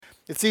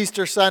It's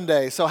Easter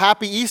Sunday, so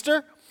happy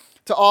Easter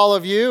to all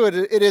of you.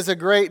 It is a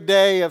great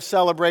day of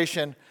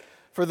celebration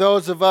for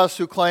those of us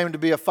who claim to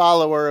be a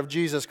follower of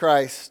Jesus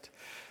Christ.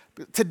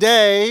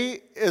 Today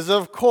is,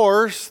 of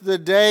course, the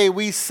day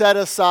we set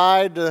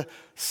aside to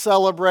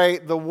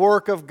celebrate the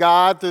work of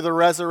God through the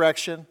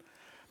resurrection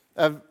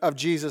of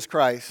Jesus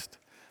Christ.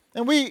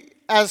 And we,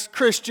 as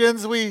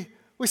Christians, we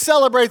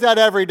celebrate that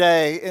every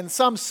day in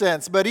some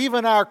sense, but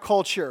even our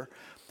culture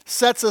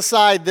sets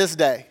aside this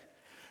day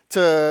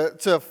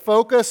to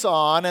focus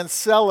on and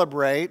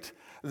celebrate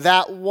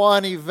that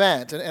one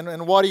event.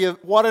 And what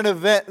an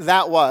event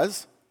that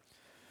was.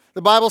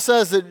 The Bible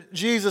says that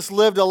Jesus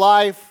lived a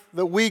life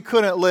that we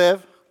couldn't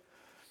live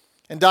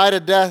and died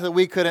a death that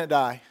we couldn't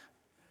die.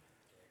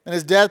 And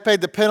his death paid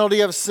the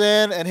penalty of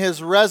sin, and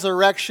his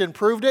resurrection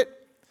proved it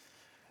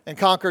and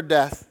conquered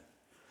death.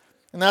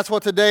 And that's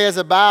what today is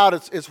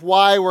about. It's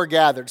why we're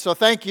gathered. So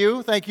thank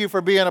you. Thank you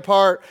for being a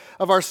part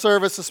of our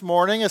service this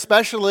morning,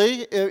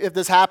 especially if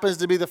this happens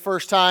to be the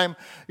first time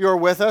you're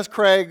with us.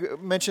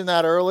 Craig mentioned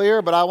that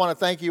earlier, but I want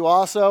to thank you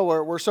also.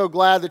 We're so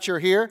glad that you're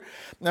here.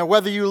 Now,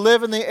 whether you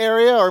live in the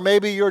area or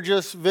maybe you're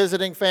just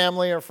visiting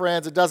family or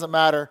friends, it doesn't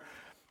matter.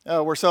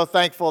 We're so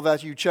thankful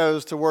that you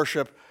chose to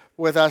worship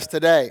with us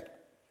today.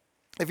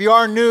 If you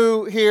are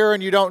new here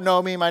and you don't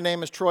know me, my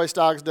name is Troy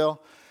Stogsdill.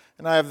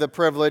 And I have the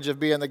privilege of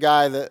being the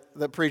guy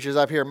that preaches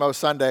up here most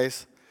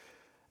Sundays.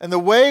 And the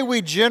way we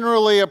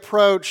generally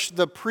approach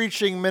the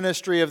preaching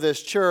ministry of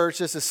this church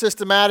is to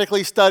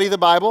systematically study the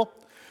Bible,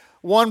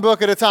 one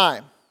book at a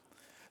time.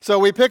 So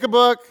we pick a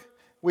book,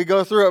 we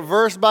go through it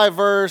verse by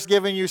verse,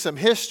 giving you some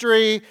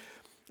history,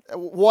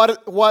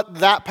 what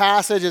that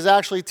passage is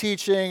actually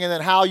teaching, and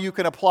then how you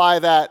can apply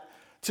that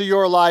to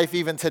your life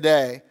even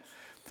today.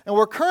 And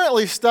we're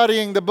currently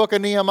studying the book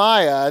of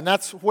Nehemiah, and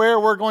that's where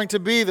we're going to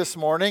be this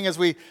morning as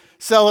we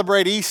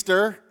celebrate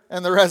Easter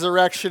and the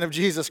resurrection of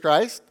Jesus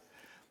Christ.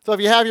 So if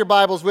you have your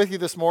Bibles with you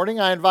this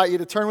morning, I invite you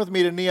to turn with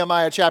me to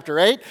Nehemiah chapter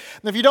 8.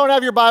 And if you don't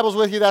have your Bibles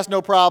with you, that's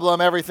no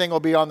problem. Everything will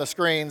be on the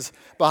screens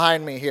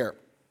behind me here.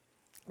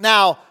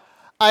 Now,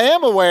 I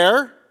am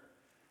aware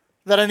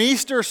that an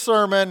Easter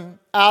sermon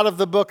out of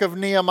the book of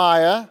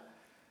Nehemiah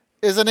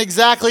isn't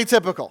exactly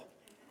typical.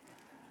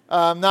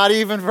 Not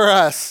even for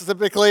us.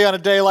 Typically, on a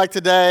day like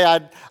today,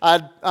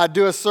 I'd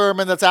do a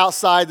sermon that's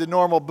outside the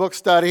normal book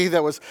study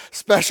that was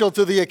special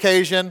to the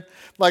occasion,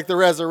 like the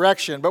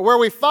resurrection. But where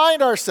we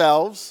find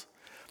ourselves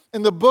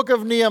in the book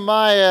of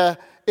Nehemiah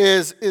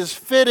is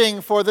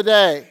fitting for the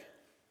day.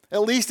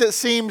 At least it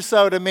seems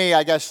so to me.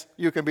 I guess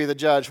you can be the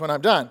judge when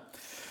I'm done.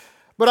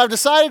 But I've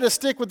decided to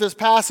stick with this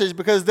passage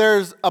because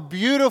there's a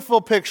beautiful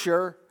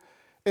picture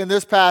in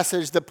this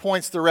passage that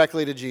points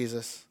directly to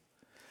Jesus.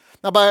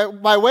 Now,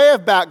 by way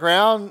of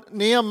background,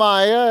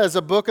 Nehemiah is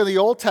a book of the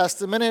Old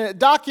Testament, and it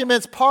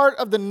documents part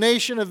of the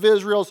nation of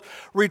Israel's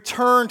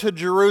return to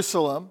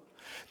Jerusalem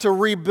to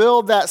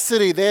rebuild that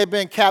city. They had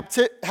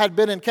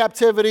been in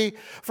captivity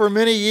for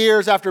many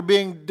years after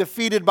being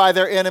defeated by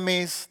their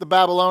enemies, the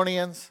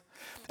Babylonians.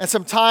 And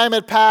some time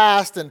had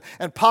passed, and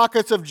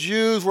pockets of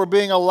Jews were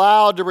being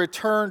allowed to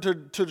return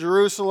to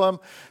Jerusalem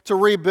to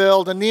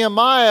rebuild. And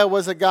Nehemiah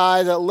was a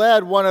guy that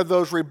led one of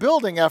those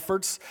rebuilding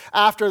efforts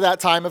after that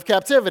time of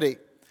captivity.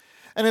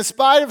 And in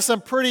spite of some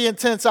pretty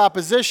intense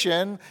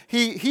opposition,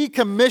 he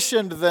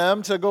commissioned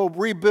them to go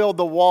rebuild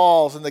the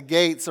walls and the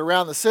gates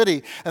around the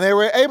city. And they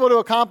were able to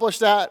accomplish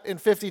that in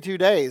 52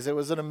 days. It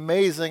was an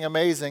amazing,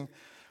 amazing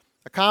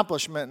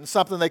accomplishment, and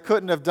something they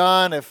couldn't have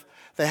done if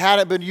they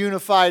hadn't been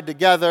unified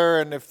together,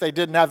 and if they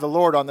didn't have the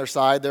Lord on their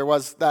side. There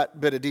was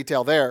that bit of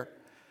detail there.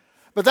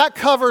 But that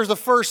covers the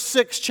first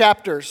 6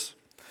 chapters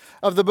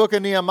of the book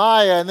of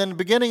Nehemiah. And then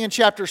beginning in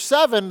chapter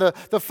 7,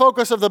 the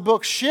focus of the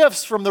book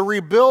shifts from the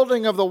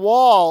rebuilding of the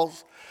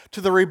walls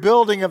to the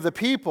rebuilding of the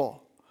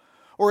people,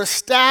 or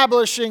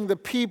establishing the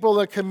people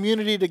and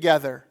community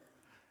together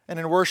and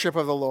in worship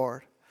of the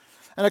Lord.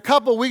 And a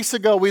couple weeks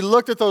ago, we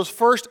looked at those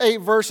first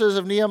 8 verses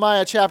of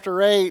Nehemiah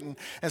chapter 8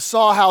 and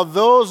saw how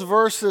those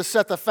verses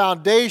set the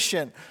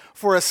foundation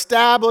for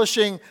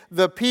establishing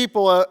the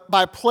people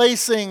by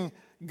placing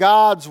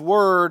God's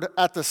word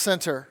at the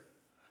center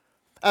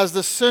as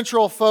the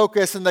central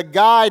focus and the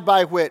guide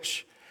by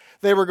which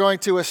they were going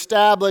to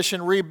establish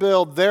and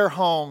rebuild their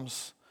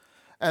homes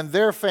and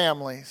their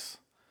families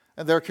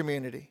and their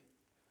community.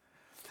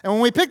 And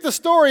when we pick the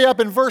story up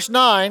in verse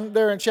 9,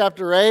 there in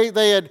chapter 8,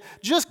 they had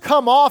just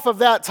come off of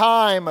that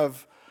time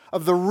of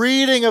the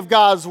reading of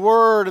God's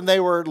word, and they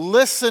were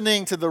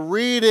listening to the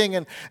reading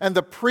and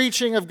the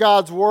preaching of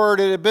God's word.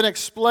 It had been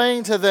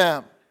explained to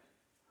them.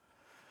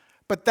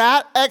 But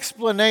that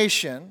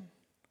explanation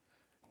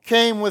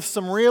came with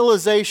some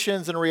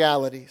realizations and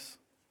realities.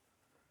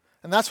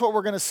 And that's what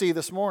we're going to see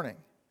this morning.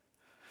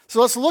 So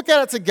let's look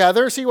at it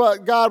together, see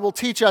what God will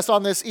teach us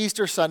on this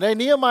Easter Sunday.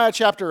 Nehemiah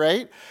chapter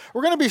 8.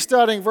 We're going to be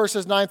studying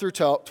verses 9 through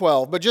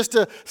 12. But just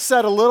to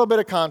set a little bit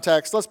of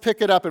context, let's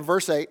pick it up in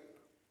verse 8.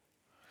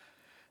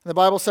 And the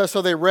Bible says,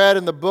 "So they read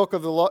in the book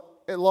of the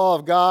law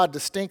of God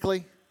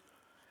distinctly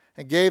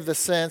and gave the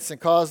sense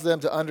and caused them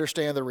to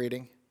understand the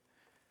reading.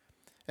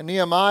 And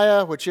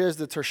Nehemiah, which is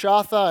the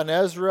Tirshatha, and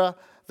Ezra,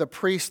 the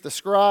priest, the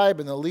scribe,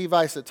 and the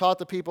Levites that taught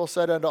the people,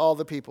 said unto all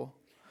the people,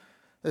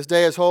 This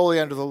day is holy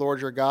unto the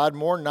Lord your God.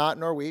 Mourn not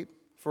nor weep.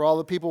 For all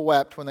the people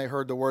wept when they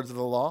heard the words of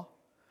the law.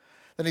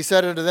 Then he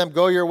said unto them,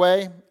 Go your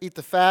way, eat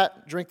the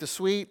fat, drink the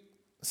sweet,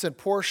 send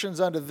portions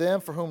unto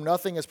them for whom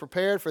nothing is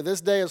prepared. For this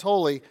day is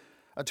holy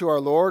unto our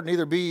Lord.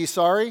 Neither be ye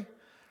sorry,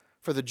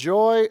 for the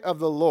joy of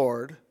the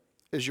Lord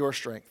is your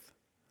strength.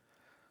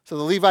 So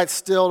the Levites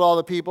stilled all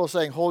the people,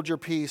 saying, Hold your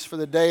peace, for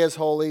the day is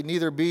holy,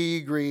 neither be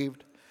ye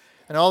grieved.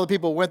 And all the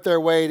people went their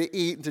way to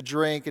eat and to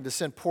drink and to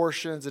send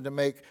portions and to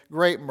make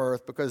great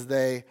mirth, because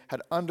they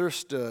had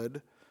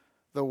understood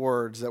the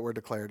words that were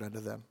declared unto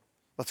them.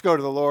 Let's go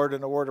to the Lord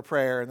in a word of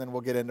prayer, and then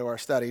we'll get into our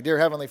study. Dear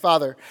Heavenly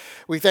Father,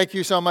 we thank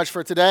you so much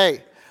for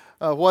today.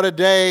 What a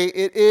day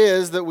it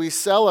is that we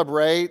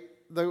celebrate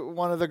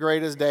one of the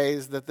greatest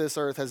days that this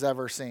earth has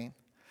ever seen.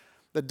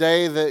 The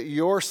day that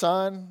your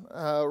Son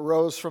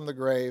rose from the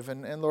grave.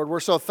 And Lord,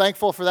 we're so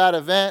thankful for that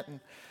event. And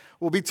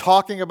we'll be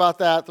talking about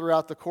that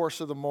throughout the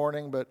course of the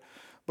morning. But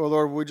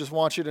Lord, we just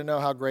want you to know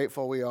how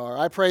grateful we are.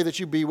 I pray that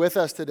you be with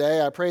us today.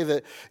 I pray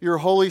that your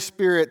Holy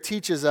Spirit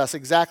teaches us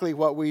exactly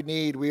what we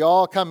need. We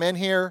all come in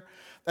here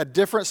at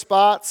different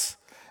spots.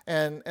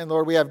 And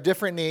Lord, we have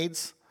different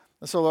needs.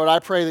 And so, Lord, I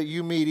pray that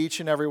you meet each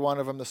and every one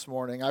of them this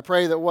morning. I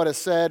pray that what is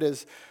said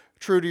is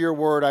true to your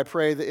word. I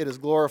pray that it is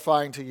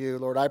glorifying to you,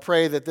 Lord. I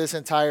pray that this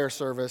entire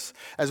service,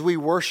 as we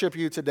worship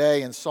you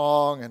today in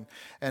song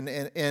and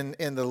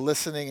in the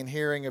listening and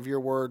hearing of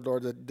your word,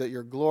 Lord, that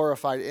you're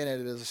glorified in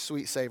it. It is a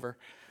sweet savor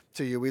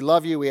to you. We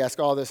love you. We ask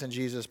all this in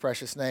Jesus'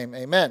 precious name.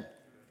 Amen.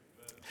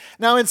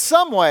 Now, in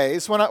some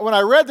ways, when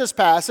I read this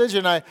passage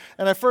and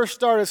I first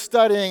started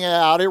studying it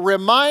out, it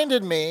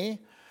reminded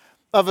me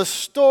of a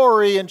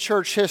story in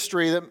church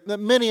history that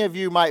many of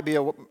you might be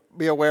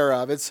aware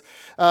of. It's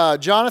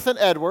Jonathan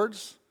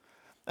Edwards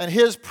and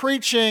his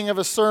preaching of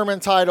a sermon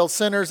titled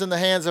Sinners in the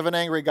Hands of an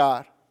Angry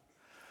God.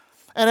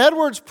 And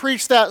Edwards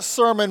preached that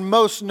sermon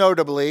most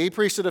notably. He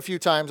preached it a few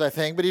times, I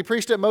think, but he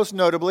preached it most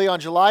notably on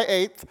July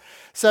 8th,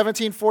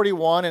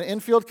 1741 in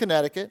Enfield,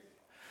 Connecticut.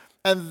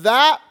 And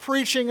that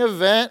preaching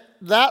event,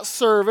 that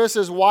service,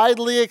 is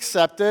widely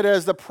accepted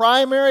as the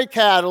primary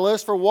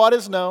catalyst for what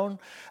is known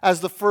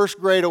as the First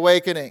Great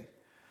Awakening.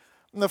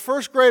 And the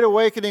First Great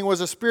Awakening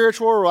was a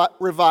spiritual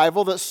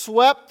revival that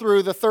swept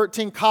through the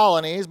 13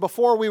 colonies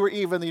before we were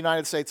even the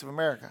United States of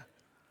America.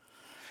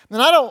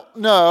 And I don't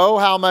know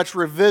how much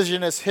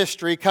revisionist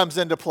history comes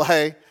into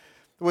play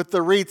with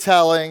the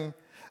retelling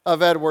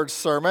of Edwards'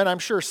 sermon. I'm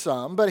sure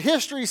some. But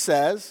history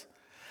says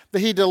that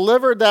he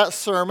delivered that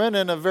sermon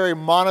in a very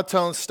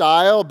monotone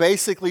style,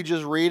 basically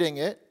just reading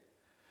it.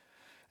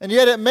 And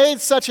yet it made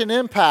such an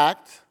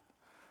impact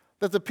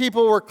that the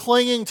people were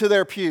clinging to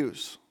their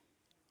pews,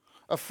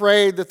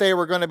 afraid that they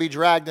were going to be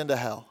dragged into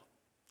hell.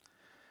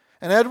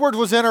 And Edwards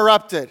was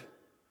interrupted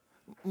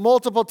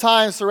multiple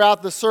times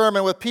throughout the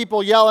sermon with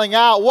people yelling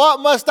out, "What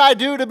must I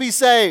do to be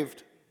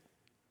saved?"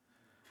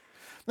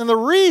 And the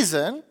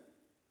reason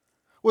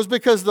was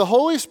because the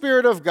Holy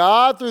Spirit of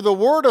God, through the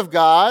Word of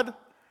God,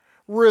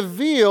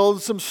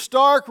 revealed some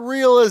stark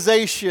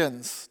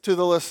realizations to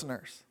the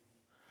listeners.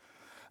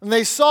 And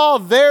they saw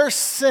their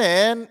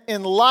sin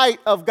in light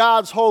of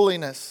God's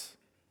holiness.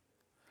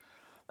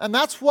 And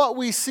that's what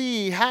we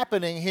see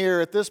happening here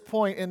at this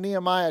point in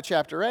Nehemiah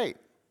chapter 8.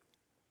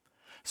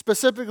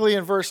 Specifically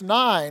in verse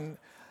 9,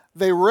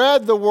 they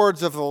read the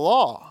words of the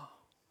law,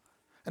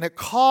 and it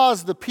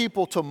caused the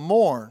people to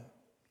mourn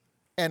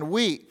and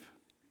weep.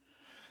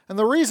 And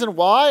the reason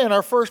why, in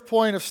our first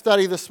point of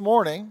study this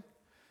morning,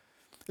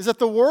 is that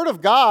the Word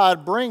of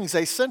God brings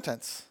a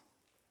sentence.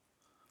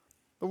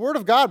 The Word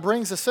of God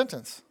brings a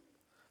sentence.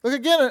 Look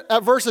again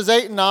at verses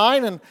 8 and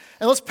 9, and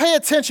let's pay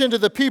attention to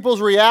the people's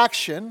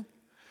reaction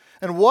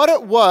and what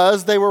it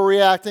was they were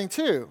reacting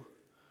to.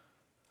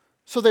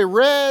 So they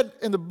read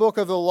in the book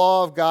of the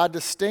law of God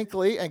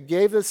distinctly and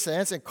gave the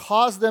sense and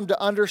caused them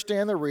to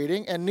understand the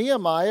reading. And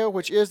Nehemiah,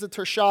 which is the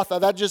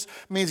Tirshatha, that just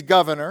means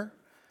governor,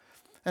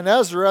 and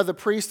Ezra, the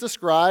priest, the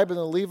scribe, and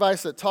the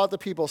Levites that taught the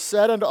people,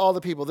 said unto all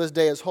the people, This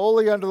day is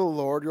holy unto the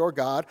Lord your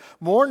God.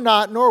 Mourn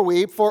not nor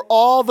weep, for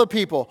all the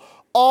people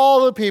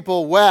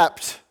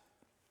wept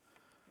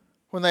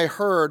when they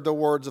heard the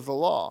words of the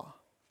law.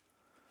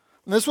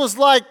 And this was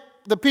like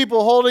the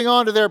people holding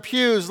on to their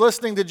pews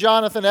listening to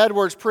Jonathan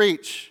Edwards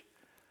preach.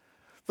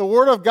 The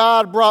Word of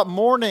God brought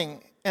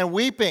mourning and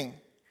weeping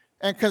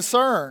and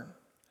concern.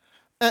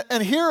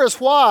 And here is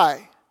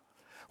why.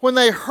 When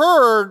they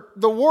heard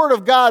the Word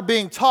of God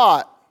being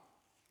taught,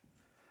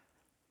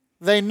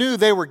 they knew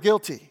they were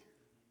guilty.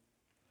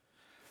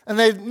 And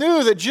they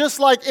knew that just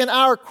like in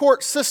our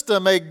court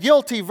system, a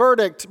guilty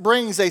verdict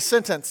brings a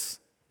sentence.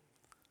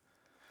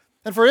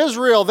 And for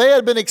Israel, they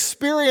had been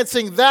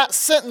experiencing that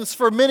sentence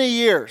for many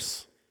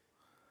years,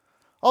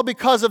 all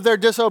because of their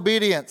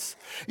disobedience.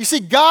 You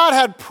see, God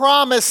had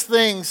promised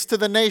things to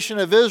the nation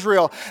of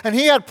Israel, and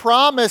He had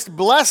promised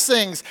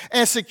blessings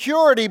and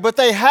security, but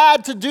they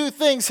had to do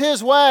things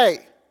His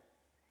way.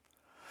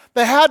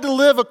 They had to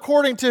live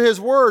according to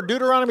his word.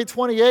 Deuteronomy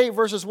 28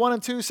 verses 1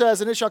 and 2 says,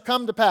 "And it shall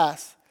come to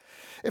pass,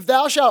 if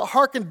thou shalt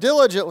hearken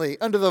diligently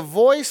unto the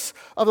voice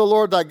of the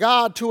Lord thy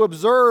God, to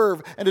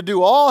observe and to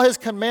do all his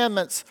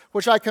commandments,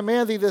 which I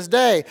command thee this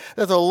day,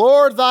 that the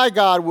Lord thy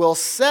God will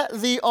set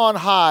thee on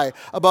high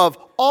above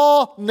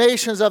all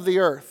nations of the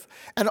earth.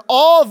 And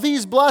all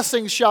these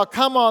blessings shall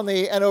come on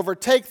thee and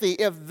overtake thee,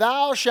 if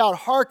thou shalt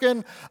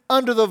hearken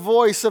unto the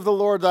voice of the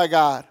Lord thy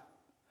God."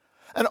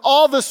 And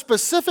all the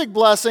specific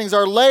blessings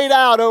are laid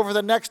out over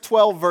the next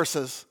 12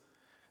 verses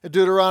in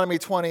Deuteronomy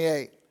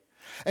 28.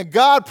 And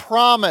God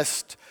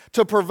promised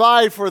to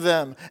provide for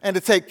them and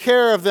to take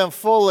care of them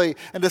fully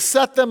and to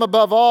set them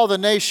above all the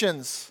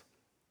nations.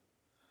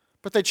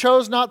 But they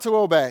chose not to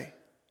obey.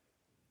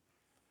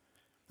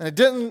 And it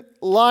didn't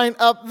line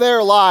up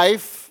their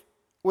life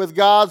with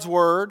God's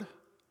word.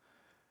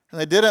 And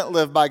they didn't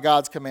live by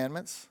God's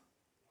commandments.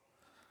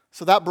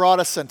 So that brought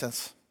a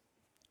sentence.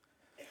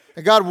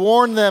 And God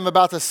warned them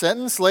about the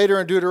sentence. Later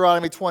in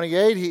Deuteronomy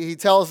 28, he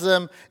tells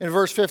them in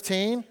verse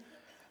 15,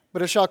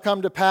 "But it shall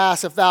come to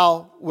pass, if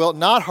thou wilt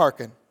not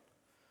hearken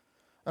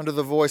unto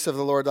the voice of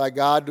the Lord thy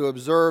God, to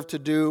observe to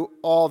do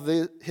all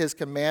his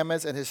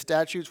commandments and his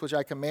statutes, which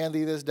I command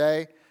thee this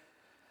day,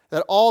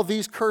 that all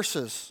these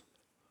curses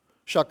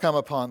shall come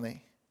upon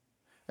thee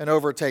and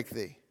overtake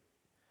thee."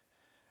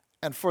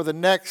 And for the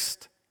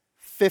next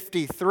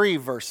 53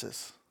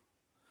 verses,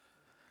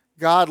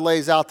 God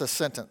lays out the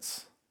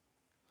sentence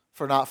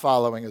for not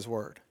following his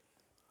word.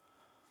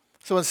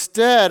 So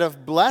instead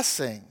of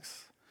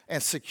blessings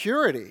and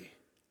security,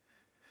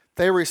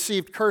 they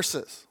received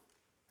curses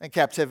and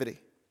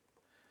captivity.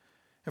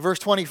 In verse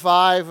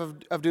 25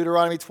 of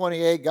Deuteronomy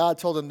 28, God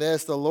told them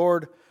this, "The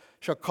Lord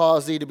shall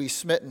cause thee to be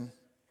smitten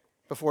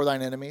before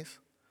thine enemies.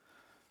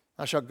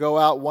 Thou shalt go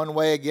out one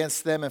way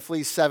against them and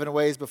flee 7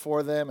 ways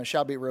before them, and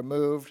shall be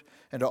removed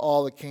into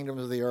all the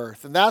kingdoms of the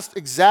earth." And that's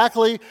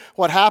exactly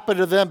what happened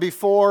to them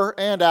before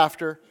and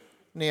after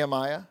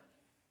Nehemiah.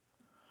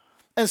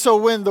 And so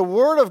when the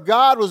word of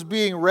God was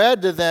being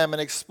read to them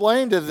and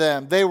explained to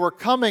them, they were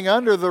coming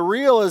under the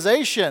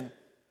realization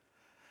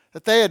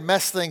that they had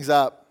messed things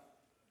up.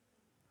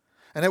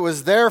 And it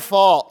was their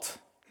fault.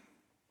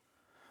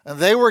 And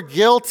they were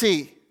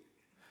guilty.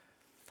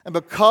 And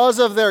because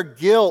of their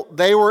guilt,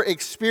 they were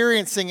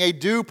experiencing a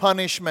due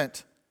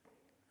punishment.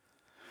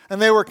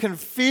 And they were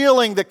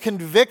feeling the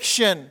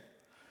conviction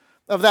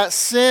of that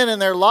sin in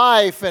their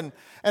life. And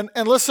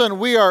listen,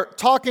 we are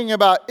talking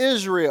about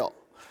Israel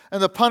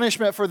and the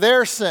punishment for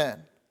their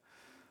sin.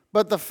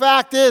 But the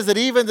fact is that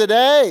even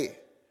today,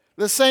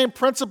 the same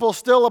principle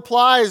still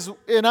applies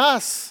in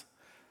us.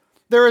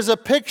 There is a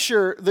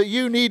picture that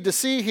you need to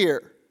see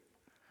here.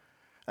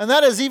 And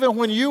that is, even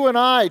when you and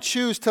I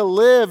choose to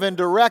live in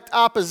direct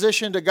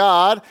opposition to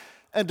God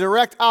and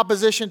direct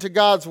opposition to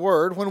God's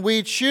word, when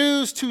we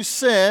choose to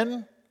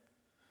sin,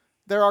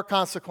 there are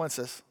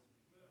consequences.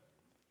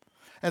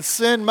 And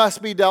sin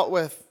must be dealt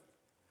with.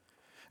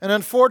 And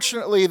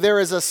unfortunately, there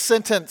is a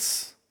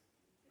sentence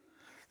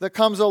that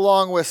comes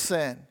along with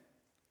sin.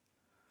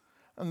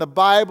 And the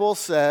Bible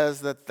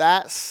says that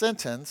that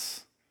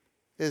sentence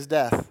is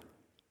death.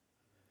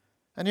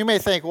 And you may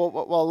think,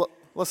 well,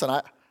 listen,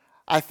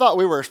 I thought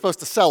we were supposed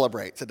to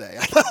celebrate today.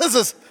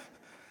 This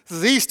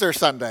is Easter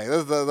Sunday. This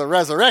is the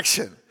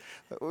resurrection.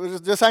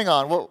 Just hang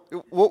on.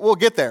 We'll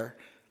get there.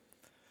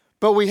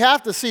 But we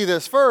have to see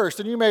this first.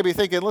 And you may be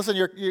thinking, listen,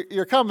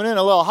 you're coming in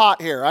a little hot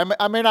here.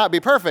 I may not be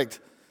perfect,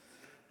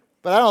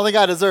 but I don't think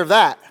I deserve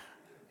that.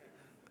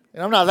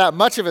 And I'm not that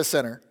much of a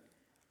sinner.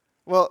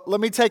 Well, let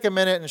me take a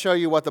minute and show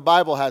you what the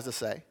Bible has to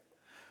say.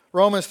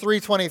 Romans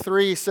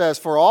 3:23 says,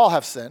 "For all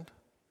have sinned."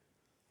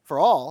 For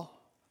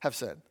all have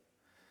sinned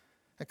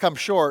and come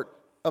short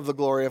of the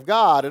glory of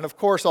God. And of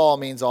course, all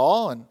means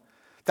all, and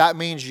that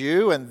means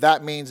you, and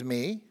that means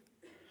me,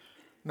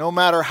 no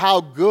matter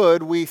how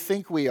good we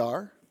think we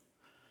are.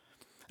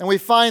 And we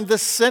find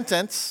this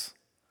sentence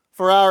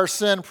for our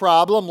sin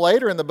problem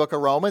later in the book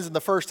of Romans, in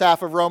the first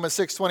half of Romans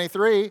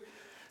 6:23,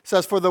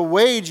 says, "For the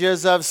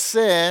wages of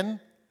sin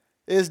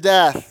is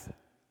death."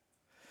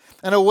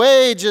 And a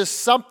wage is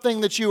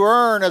something that you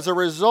earn as a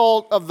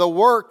result of the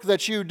work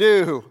that you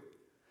do.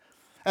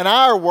 And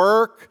our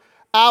work,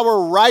 our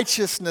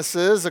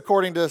righteousnesses,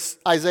 according to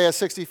Isaiah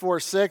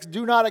 64:6,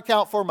 do not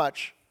account for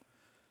much.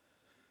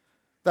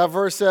 That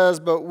verse says,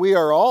 "But we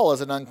are all as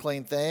an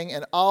unclean thing,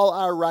 and all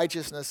our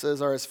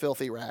righteousnesses are as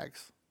filthy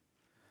rags.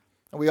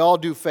 And we all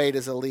do fade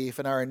as a leaf,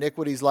 and our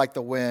iniquities like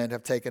the wind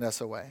have taken us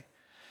away."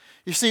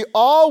 You see,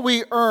 all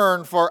we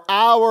earn for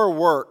our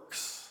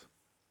works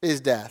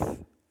is death.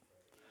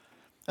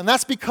 And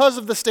that's because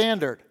of the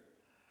standard.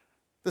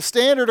 The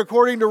standard,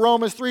 according to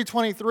Romans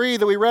 3:23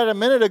 that we read a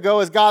minute ago,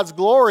 is God's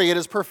glory. It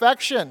is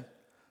perfection.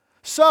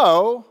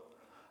 So,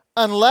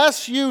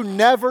 unless you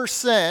never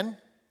sin,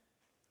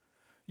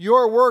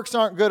 your works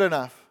aren't good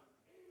enough.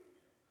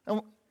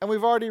 And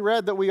we've already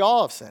read that we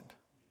all have sinned.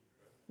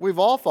 We've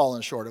all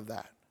fallen short of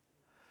that.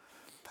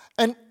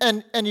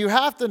 And you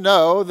have to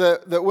know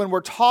that when we're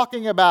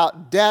talking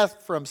about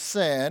death from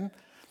sin,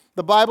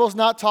 the Bible's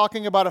not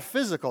talking about a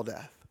physical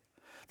death.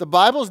 The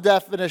Bible's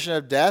definition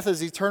of death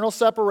is eternal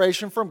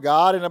separation from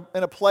God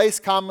in a place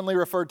commonly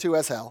referred to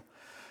as hell.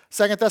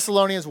 2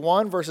 Thessalonians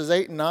 1, verses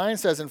 8 and 9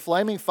 says, "In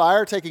flaming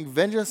fire, taking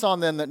vengeance on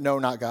them that know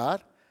not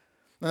God,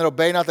 and that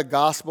obey not the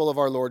gospel of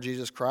our Lord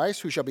Jesus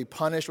Christ, who shall be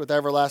punished with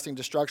everlasting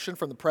destruction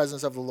from the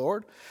presence of the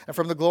Lord and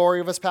from the glory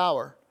of his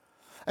power."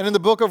 And in the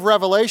book of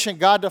Revelation,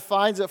 God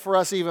defines it for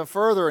us even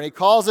further, and he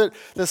calls it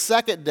the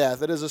second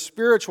death. It is a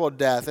spiritual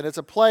death, and it's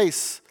a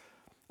place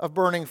of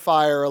burning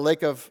fire, a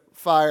lake of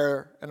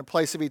fire, and a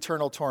place of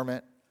eternal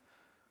torment.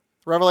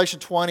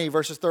 Revelation 20,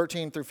 verses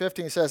 13 through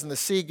 15 says, "And the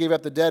sea gave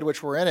up the dead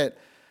which were in it,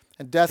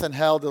 and death and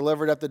hell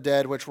delivered up the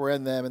dead which were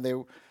in them, and they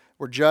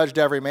were judged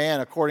every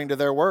man according to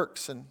their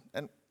works." And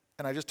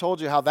I just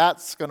told you how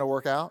that's going to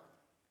work out.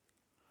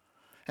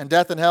 "And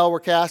death and hell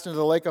were cast into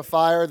the lake of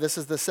fire. This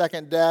is the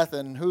second death,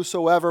 and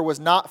whosoever was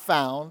not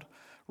found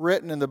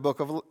written in the book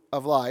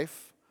of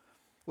life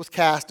was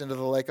cast into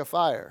the lake of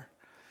fire."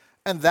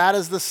 And that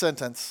is the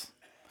sentence.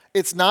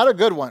 It's not a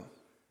good one.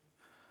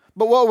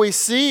 But what we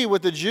see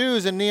with the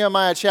Jews in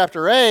Nehemiah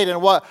chapter 8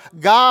 and what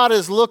God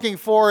is looking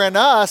for in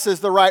us is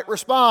the right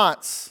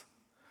response.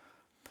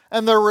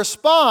 And the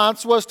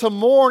response was to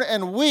mourn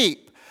and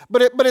weep.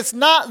 But it's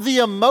not the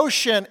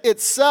emotion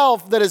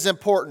itself that is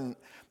important.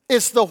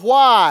 It's the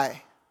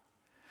why.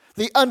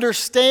 The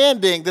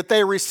understanding that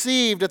they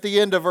received at the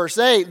end of verse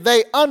 8.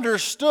 They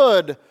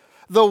understood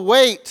the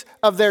weight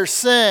of their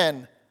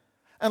sin.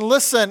 And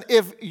listen,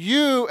 if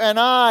you and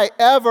I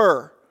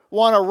ever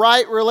want a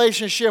right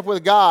relationship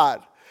with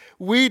God,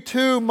 we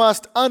too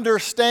must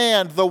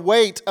understand the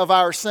weight of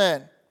our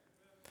sin.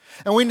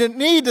 And we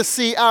need to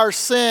see our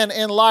sin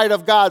in light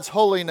of God's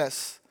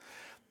holiness.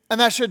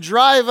 And that should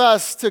drive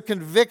us to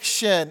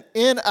conviction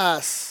in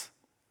us.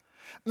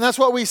 And that's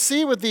what we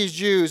see with these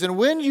Jews. And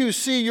when you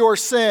see your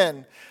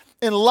sin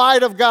in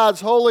light of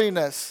God's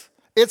holiness,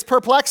 it's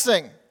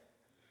perplexing.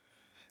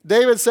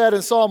 David said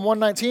in Psalm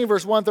 119,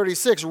 verse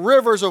 136,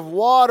 "Rivers of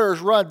waters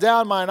run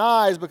down mine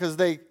eyes because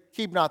they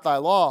keep not thy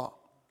law."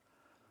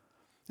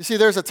 You see,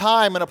 there's a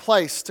time and a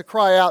place to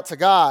cry out to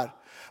God,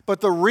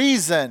 but the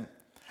reason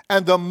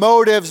and the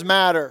motives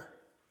matter.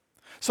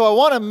 So I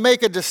want to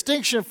make a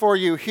distinction for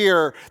you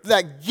here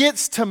that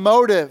gets to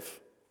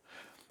motive,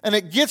 and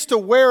it gets to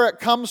where it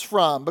comes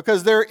from,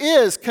 because there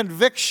is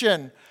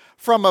conviction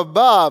from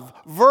above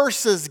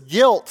versus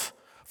guilt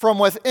from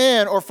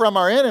within or from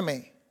our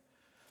enemy.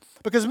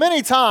 Because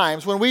many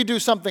times when we do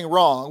something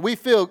wrong, we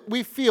feel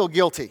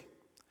guilty.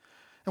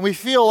 And we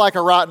feel like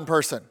a rotten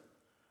person.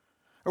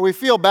 Or we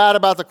feel bad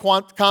about the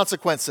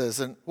consequences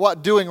and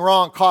what doing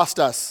wrong cost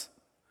us.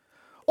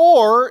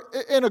 Or,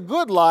 in a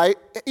good light,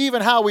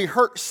 even how we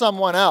hurt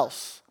someone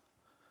else.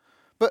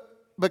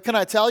 But can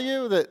I tell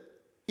you that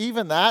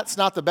even that's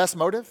not the best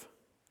motive?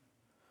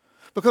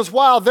 Because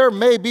while there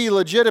may be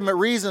legitimate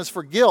reasons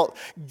for guilt,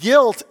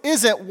 guilt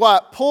isn't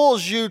what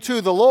pulls you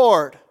to the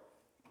Lord.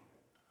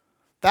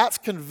 That's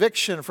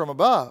conviction from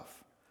above.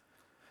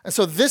 And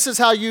so this is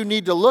how you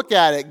need to look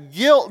at it.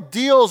 Guilt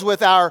deals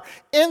with our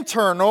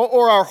internal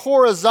or our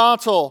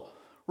horizontal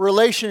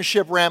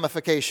relationship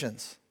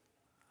ramifications.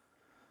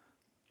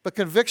 But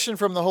conviction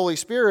from the Holy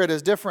Spirit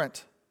is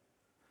different.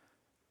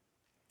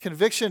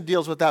 Conviction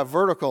deals with that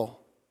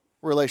vertical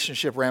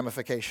relationship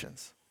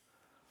ramifications.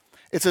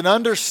 It's an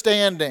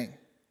understanding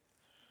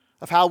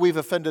of how we've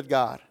offended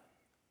God.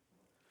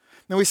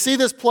 Now we see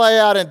this play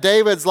out in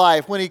David's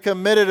life when he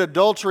committed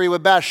adultery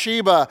with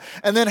Bathsheba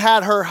and then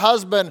had her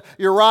husband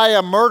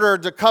Uriah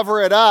murdered to cover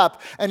it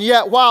up. And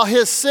yet while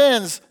his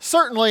sins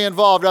certainly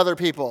involved other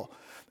people,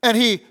 and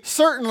he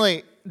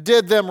certainly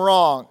did them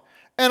wrong,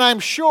 and I'm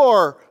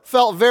sure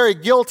felt very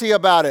guilty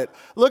about it.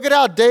 Look at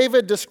how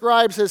David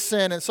describes his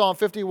sin in Psalm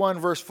 51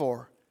 verse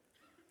 4.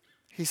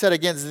 He said,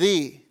 "Against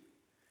thee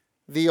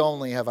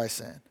only have I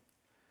sinned,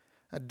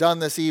 and done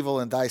this evil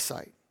in thy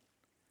sight,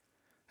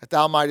 that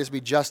thou mightest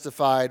be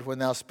justified when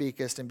thou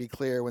speakest and be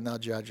clear when thou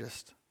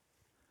judgest."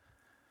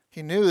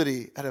 He knew that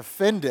he had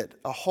offended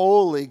a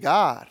holy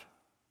God.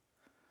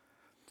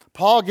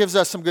 Paul gives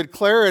us some good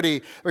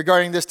clarity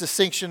regarding this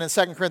distinction in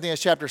 2 Corinthians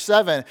chapter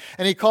 7,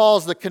 and he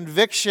calls the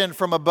conviction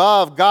from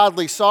above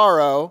godly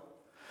sorrow,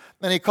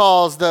 and he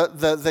calls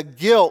the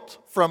guilt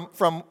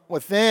from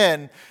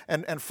within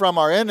and from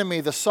our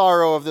enemy the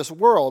sorrow of this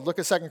world. Look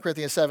at 2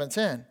 Corinthians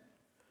 7:10.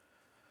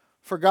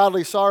 "For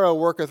godly sorrow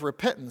worketh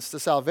repentance to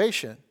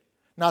salvation,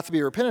 not to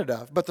be repented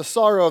of. But the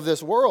sorrow of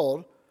this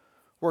world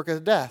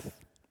worketh death."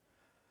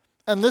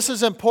 And this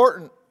is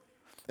important.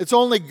 It's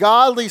only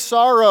godly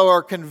sorrow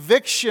or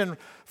conviction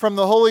from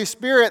the Holy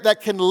Spirit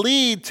that can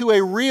lead to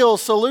a real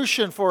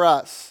solution for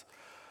us.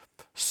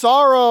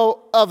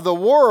 Sorrow of the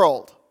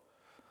world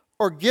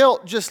or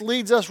guilt just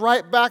leads us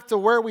right back to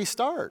where we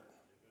start.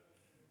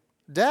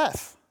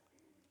 Death.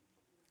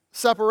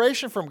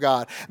 Separation from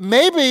God.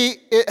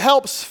 Maybe it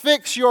helps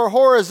fix your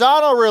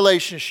horizontal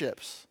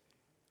relationships.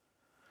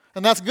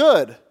 And that's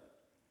good.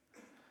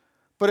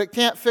 But it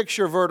can't fix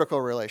your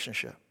vertical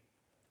relationship.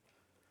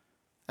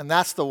 And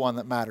that's the one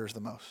that matters the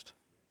most.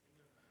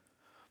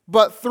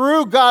 But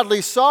through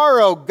godly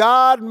sorrow,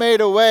 God made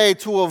a way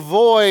to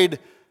avoid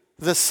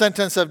the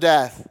sentence of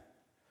death.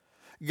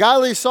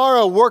 Godly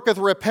sorrow worketh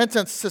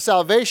repentance to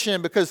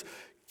salvation, because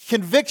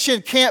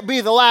conviction can't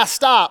be the last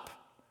stop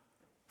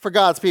for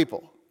God's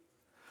people.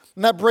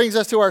 And that brings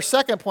us to our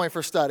second point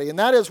for study, and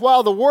that is,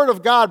 while the Word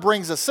of God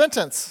brings a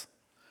sentence,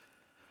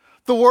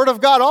 the Word of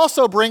God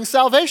also brings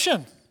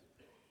salvation.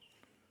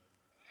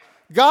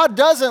 God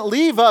doesn't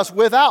leave us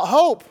without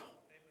hope.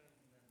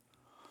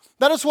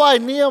 That is why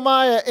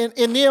Nehemiah,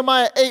 in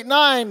Nehemiah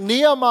 8:9,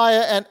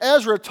 Nehemiah and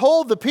Ezra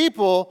told the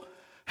people,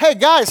 hey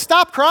guys,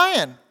 stop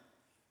crying.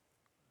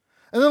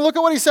 And then look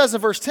at what he says in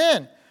verse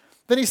 10.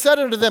 Then he said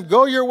unto them,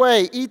 go your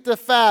way, eat the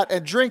fat,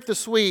 and drink the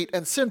sweet,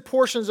 and send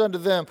portions unto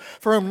them,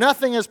 for whom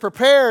nothing is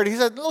prepared. He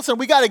said, listen,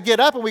 we got to get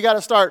up and we got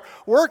to start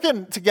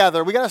working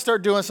together. We got to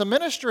start doing some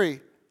ministry.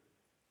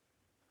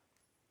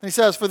 And he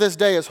says, for this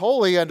day is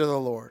holy unto the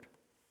Lord.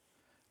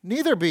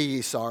 Neither be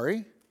ye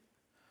sorry,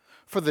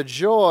 for the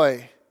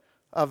joy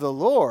of the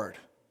Lord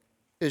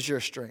is your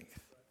strength.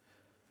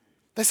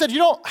 They said, you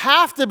don't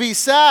have to be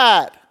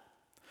sad.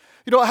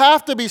 You don't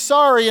have to be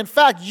sorry. In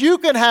fact, you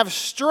can have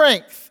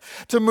strength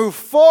to move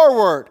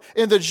forward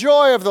in the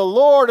joy of the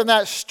Lord, and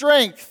that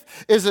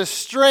strength is a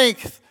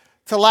strength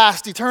to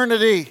last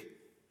eternity.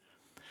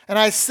 And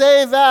I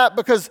say that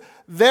because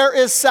there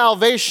is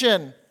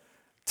salvation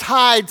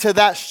tied to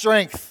that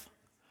strength.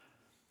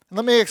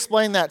 Let me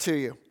explain that to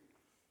you.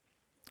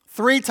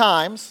 3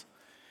 times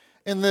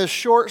in this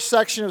short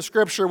section of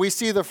Scripture, we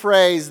see the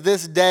phrase,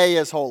 this day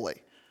is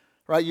holy.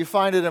 Right? You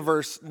find it in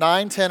verse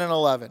 9, 10, and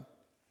 11.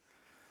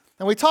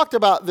 And we talked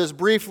about this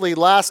briefly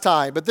last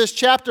time, but this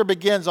chapter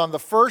begins on the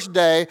first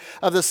day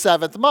of the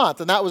 7th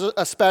month. And that was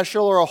a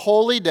special or a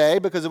holy day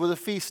because it was a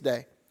feast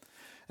day.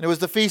 And it was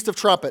the Feast of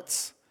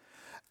Trumpets.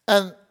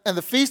 And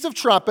the Feast of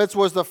Trumpets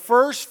was the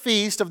first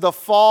feast of the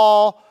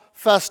fall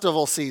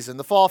festival season,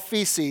 the fall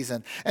feast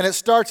season. And it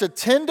starts a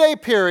 10-day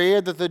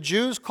period that the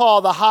Jews call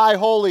the High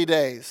Holy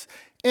Days,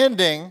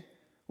 ending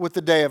with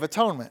the Day of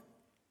Atonement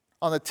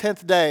on the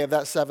 10th day of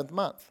that 7th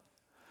month.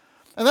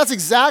 And that's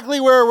exactly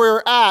where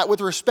we're at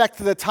with respect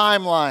to the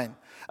timeline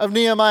of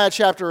Nehemiah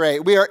chapter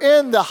 8. We are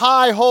in the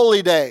High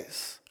Holy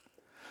Days,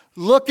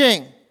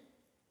 looking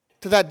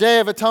to that Day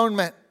of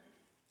Atonement.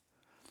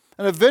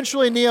 And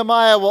eventually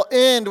Nehemiah will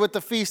end with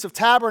the Feast of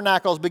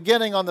Tabernacles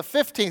beginning on the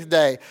 15th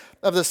day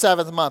of the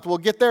 7th month. We'll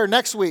get there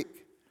next week.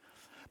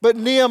 But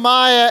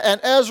Nehemiah and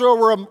Ezra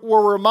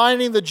were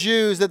reminding the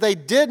Jews that they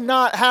did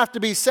not have to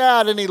be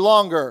sad any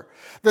longer,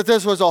 that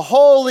this was a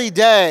holy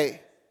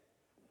day,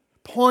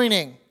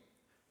 pointing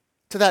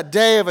to that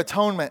Day of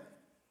Atonement.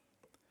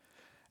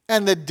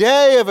 And the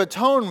Day of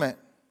Atonement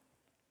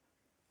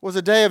was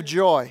a day of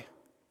joy,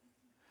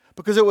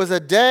 because it was a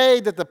day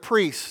that the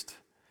priest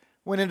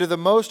went into the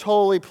most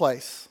holy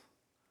place,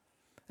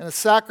 and a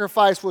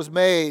sacrifice was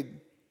made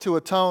to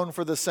atone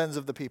for the sins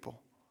of the people.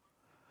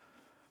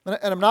 And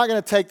I'm not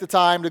going to take the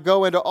time to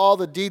go into all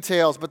the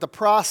details, but the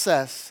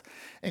process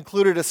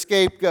included a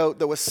scapegoat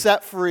that was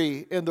set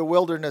free in the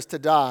wilderness to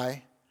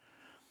die.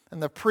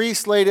 And the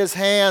priest laid his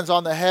hands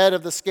on the head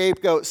of the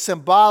scapegoat,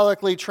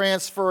 symbolically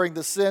transferring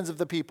the sins of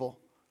the people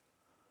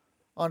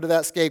onto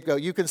that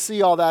scapegoat. You can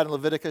see all that in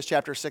Leviticus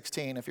chapter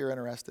 16 if you're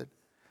interested.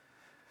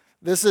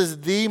 This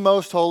is the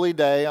most holy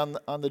day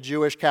on the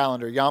Jewish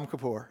calendar, Yom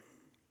Kippur.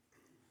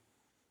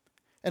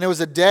 And it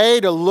was a day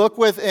to look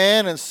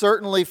within and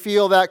certainly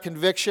feel that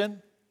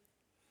conviction.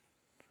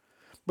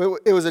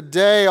 But it was a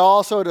day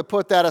also to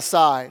put that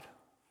aside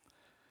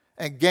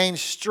and gain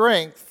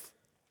strength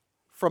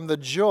from the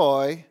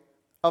joy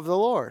of the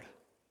Lord.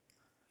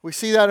 We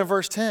see that in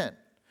verse 10.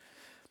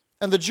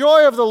 And the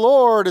joy of the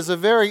Lord is a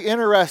very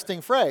interesting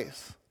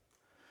phrase.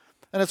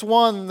 And it's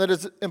one that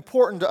is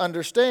important to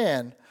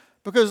understand.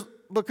 Because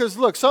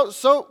look,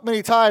 so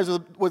many times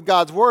with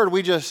God's Word,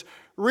 we just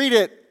read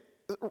it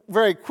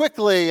very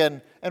quickly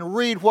and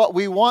read what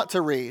we want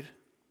to read.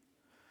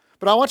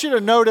 But I want you to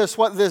notice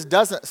what this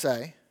doesn't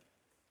say.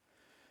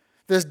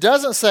 This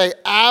doesn't say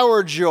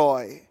our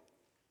joy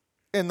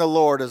in the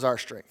Lord is our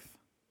strength.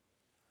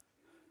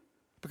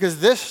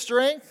 Because this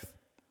strength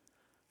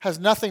has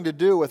nothing to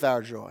do with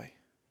our joy.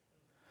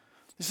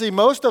 You see,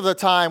 most of the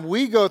time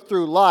we go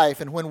through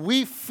life, and when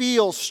we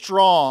feel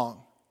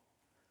strong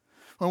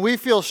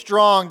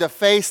to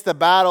face the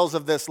battles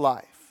of this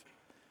life,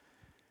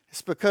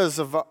 it's because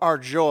of our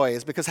joy.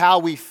 It's because how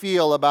we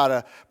feel about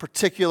a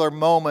particular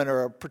moment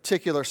or a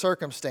particular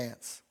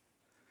circumstance.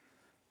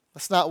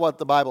 That's not what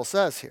the Bible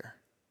says here.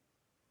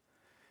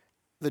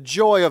 The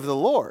joy of the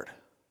Lord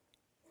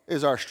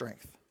is our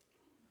strength.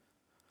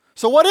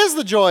 So what is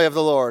the joy of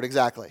the Lord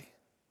exactly?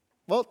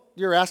 Well,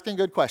 you're asking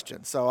good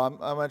questions, so I'm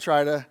going to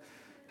try to...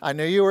 I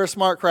knew you were a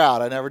smart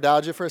crowd. I never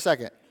doubted you for a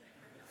second.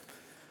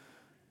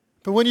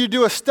 But when you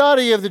do a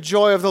study of the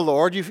joy of the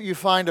Lord, you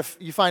find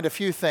a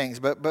few things,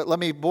 but let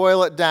me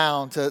boil it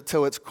down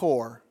to its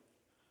core.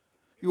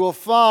 You will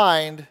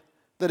find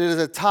that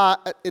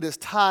it is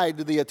tied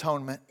to the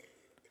atonement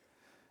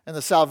and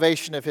the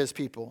salvation of His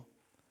people,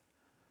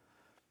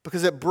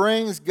 because it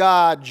brings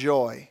God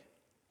joy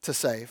to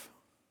save.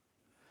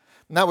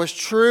 And that was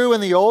true in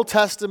the Old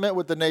Testament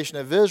with the nation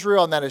of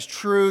Israel, and that is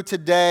true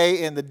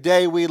today in the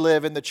day we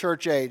live in the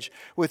church age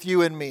with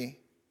you and me.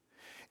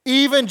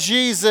 Even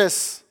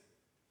Jesus,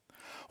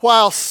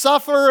 while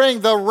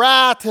suffering the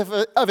wrath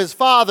of his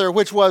Father,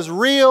 which was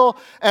real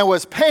and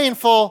was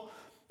painful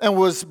and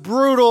was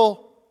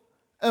brutal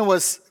and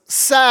was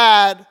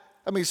sad,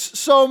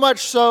 so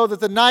much so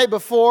that the night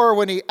before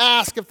when he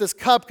asked if this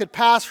cup could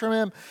pass from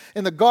him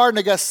in the Garden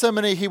of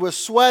Gethsemane, he was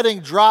sweating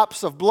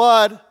drops of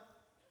blood.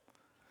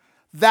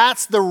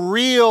 That's the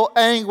real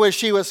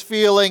anguish he was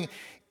feeling.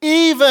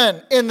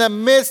 Even in the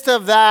midst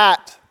of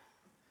that,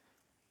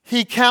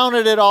 he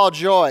counted it all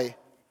joy.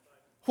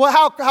 Well,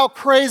 how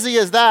crazy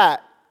is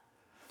that?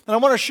 And I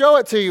want to show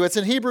it to you. It's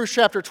in Hebrews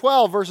chapter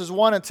 12, verses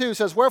 1 and 2. It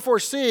says, "Wherefore,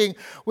 seeing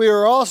we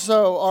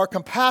are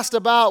compassed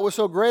about with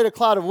so great a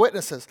cloud of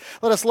witnesses,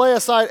 let us lay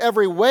aside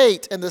every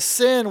weight and the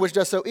sin which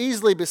does so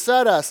easily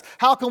beset us."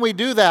 How can we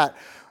do that?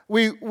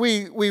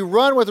 We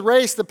run with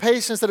race the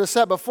patience that is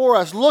set before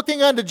us,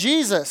 looking unto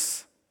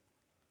Jesus,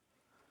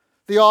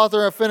 the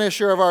author and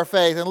finisher of our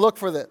faith. And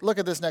look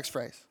at this next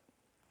phrase.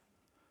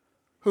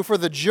 Who for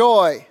the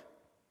joy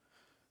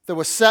that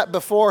was set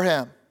before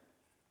him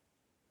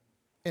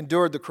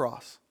endured the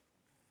cross,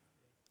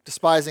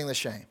 despising the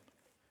shame,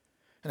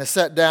 and is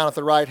set down at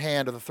the right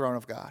hand of the throne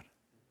of God.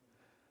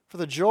 For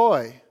the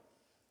joy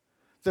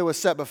that was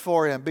set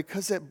before him,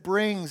 because it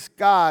brings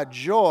God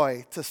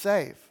joy to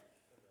save.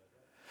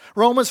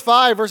 Romans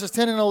 5, verses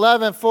 10 and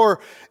 11, "For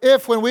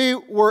if when we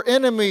were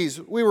enemies,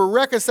 we were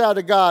reconciled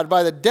to God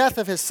by the death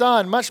of his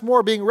Son, much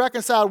more being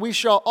reconciled, we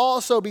shall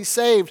also be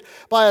saved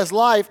by his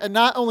life. And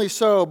not only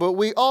so, but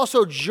we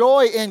also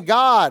joy in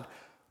God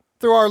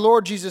through our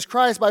Lord Jesus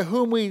Christ, by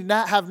whom we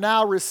have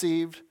now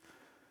received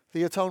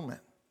the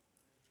atonement."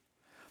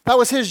 That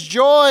was his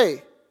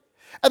joy.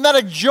 And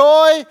that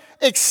joy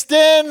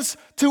extends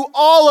to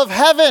all of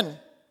heaven.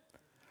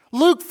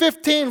 Luke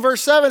 15,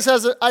 verse 7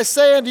 says, "I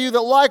say unto you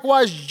that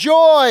likewise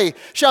joy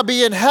shall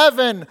be in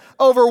heaven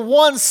over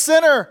one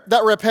sinner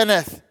that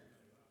repenteth,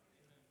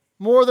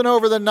 more than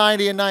over the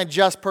 99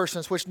 just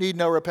persons which need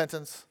no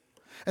repentance."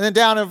 And then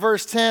down in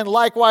verse 10,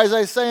 "Likewise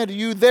I say unto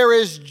you, there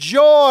is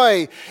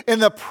joy in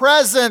the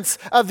presence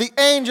of the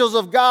angels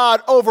of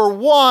God over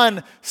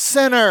one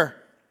sinner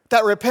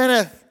that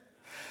repenteth."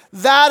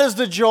 That is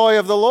the joy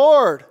of the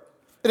Lord.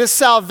 It is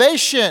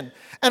salvation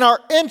and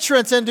our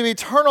entrance into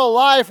eternal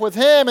life with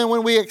him. And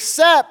when we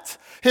accept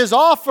his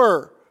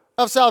offer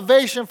of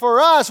salvation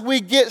for us,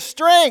 we get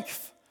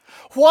strength.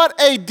 What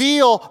a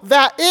deal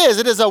that is.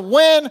 It is a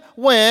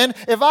win-win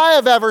if I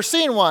have ever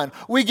seen one.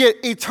 We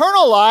get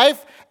eternal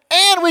life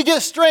and we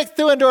get strength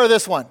to endure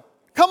this one.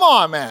 Come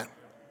on, man.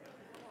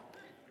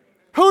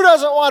 Who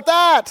doesn't want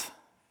that?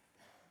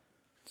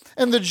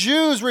 And the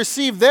Jews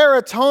received their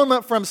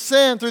atonement from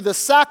sin through the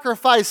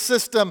sacrifice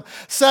system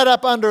set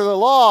up under the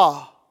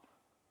law.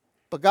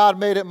 But God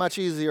made it much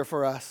easier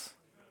for us.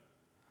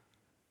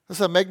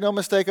 Listen, make no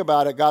mistake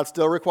about it, God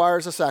still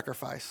requires a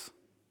sacrifice.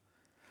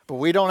 But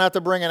we don't have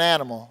to bring an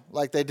animal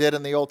like they did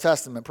in the Old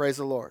Testament, praise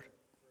the Lord.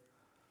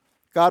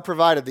 God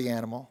provided the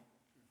animal.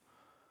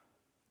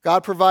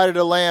 God provided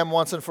a lamb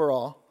once and for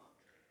all.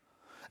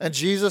 And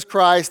Jesus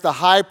Christ, the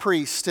high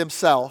priest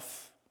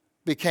himself,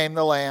 became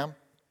the lamb.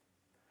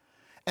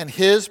 And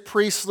his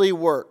priestly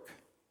work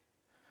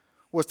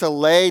was to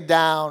lay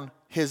down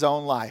his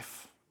own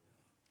life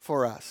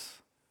for us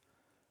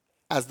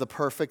as the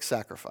perfect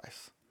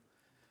sacrifice.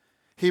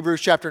 Hebrews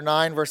chapter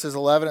 9, verses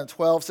 11 and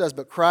 12 says,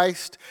 "But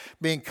Christ,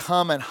 being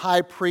come and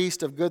high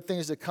priest of good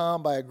things to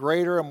come by a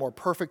greater and more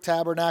perfect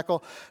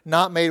tabernacle,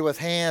 not made with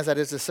hands, that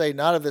is to say,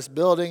 not of this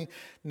building,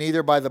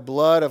 neither by the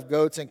blood of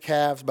goats and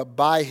calves, but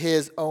by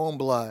his own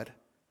blood,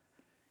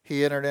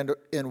 he entered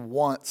in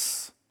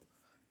once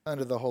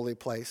unto the holy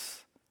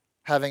place,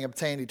 having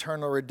obtained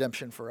eternal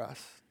redemption for us."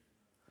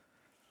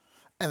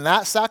 And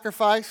that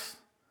sacrifice,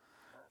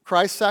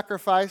 Christ's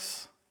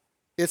sacrifice,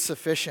 it's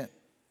sufficient.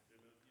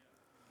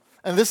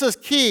 And this is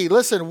key.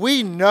 Listen,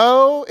 we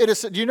know it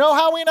is. Do you know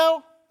how we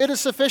know it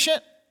is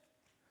sufficient?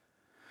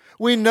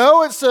 We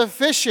know it's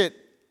sufficient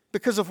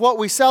because of what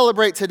we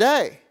celebrate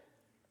today.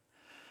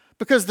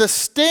 Because the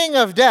sting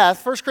of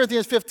death, 1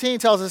 Corinthians 15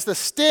 tells us the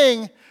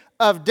sting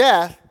of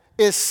death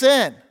is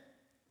sin.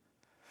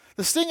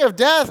 The sting of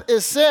death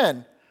is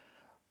sin.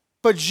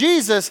 But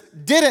Jesus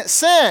didn't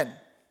sin.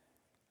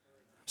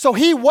 So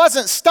he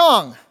wasn't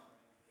stung.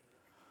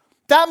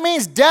 That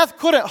means death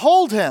couldn't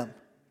hold him.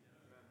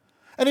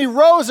 And he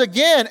rose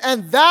again,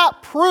 and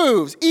that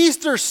proves,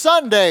 Easter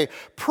Sunday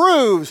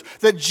proves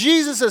that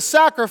Jesus'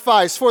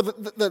 sacrifice for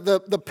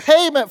the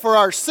payment for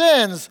our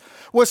sins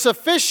was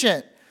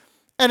sufficient.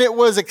 And it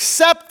was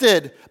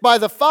accepted by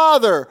the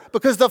Father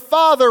because the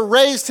Father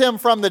raised him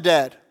from the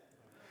dead.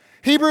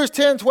 Hebrews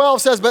 10:12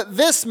 says, "But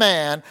this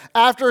man,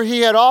 after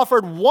he had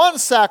offered one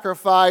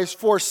sacrifice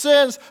for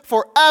sins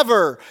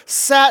forever,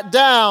 sat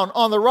down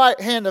on the right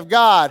hand of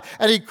God."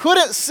 And he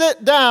couldn't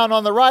sit down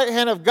on the right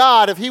hand of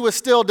God if he was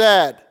still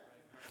dead,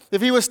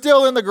 if he was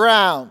still in the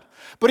ground.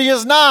 But he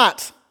is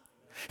not.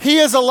 He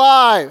is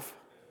alive.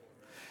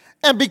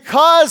 And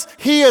because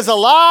he is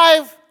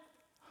alive,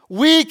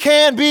 we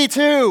can be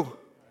too.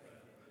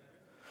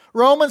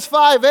 Romans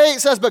 5:8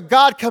 says, but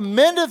God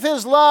commendeth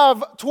his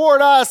love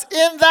toward us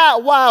in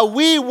that while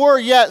we were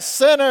yet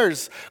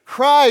sinners,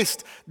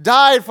 Christ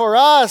died for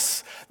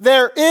us.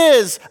 There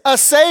is a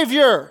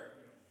Savior.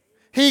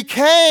 He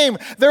came.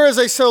 There is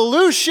a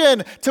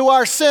solution to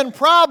our sin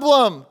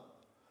problem.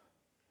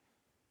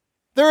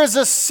 There is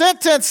a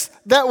sentence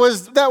that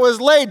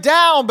was laid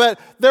down, but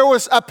there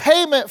was a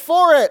payment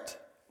for it.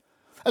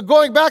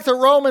 Going back to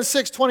Romans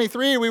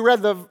 6:23, we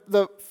read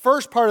the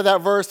first part of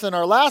that verse in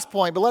our last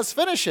point, but let's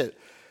finish it.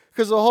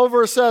 Because the whole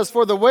verse says,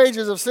 for the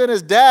wages of sin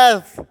is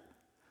death,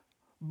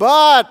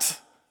 but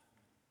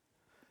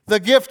the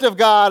gift of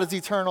God is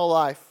eternal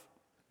life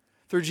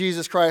through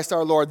Jesus Christ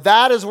our Lord.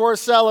 That is worth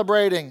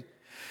celebrating.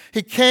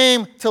 He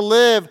came to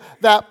live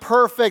that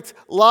perfect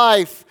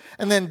life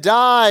and then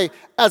die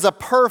as a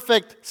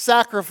perfect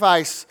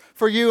sacrifice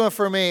for you and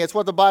for me. It's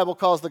what the Bible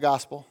calls the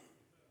gospel.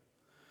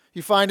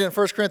 You find it in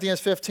 1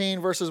 Corinthians 15,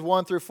 verses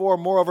 1 through 4.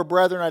 Moreover,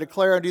 brethren, I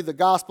declare unto you the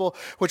gospel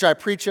which I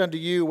preach unto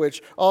you,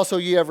 which also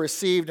ye have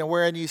received, and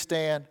wherein ye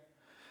stand,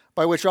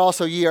 by which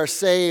also ye are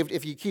saved,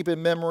 if ye keep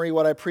in memory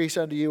what I preached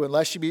unto you,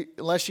 unless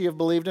ye have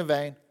believed in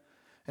vain.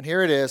 And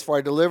here it is, for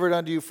I delivered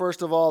unto you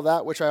first of all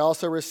that which I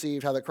also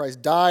received, how that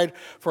Christ died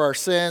for our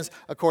sins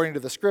according to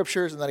the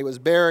Scriptures, and that he was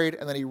buried,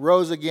 and that he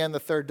rose again the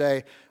third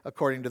day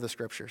according to the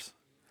Scriptures.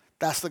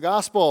 That's the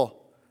gospel.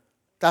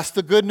 That's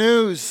the good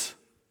news.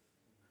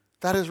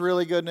 That is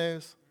really good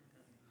news.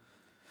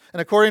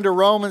 And according to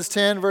Romans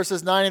 10,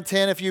 verses 9 and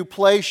 10, if you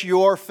place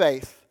your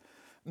faith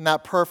in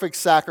that perfect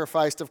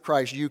sacrifice of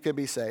Christ, you can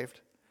be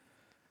saved.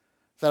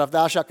 That if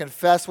thou shalt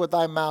confess with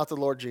thy mouth the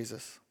Lord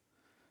Jesus,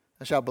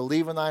 and shalt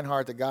believe in thine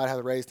heart that God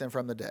hath raised him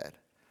from the dead,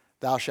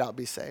 thou shalt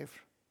be saved.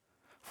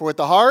 For with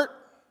the heart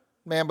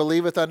man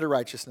believeth unto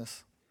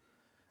righteousness,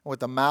 and with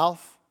the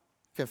mouth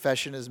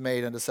confession is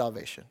made unto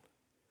salvation.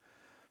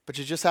 But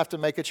you just have to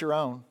make it your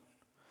own.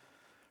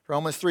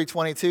 Romans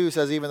 3:22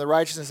 says, even the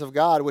righteousness of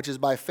God, which is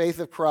by faith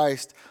of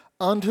Christ,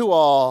 unto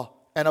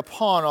all and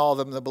upon all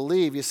them that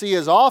believe. You see,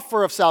 his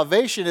offer of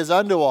salvation is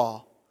unto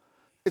all.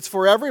 It's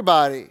for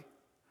everybody.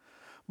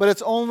 But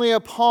it's only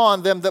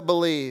upon them that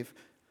believe.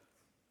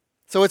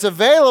 So it's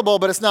available,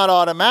 but it's not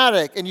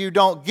automatic. And you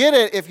don't get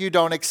it if you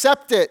don't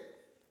accept it.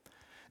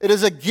 It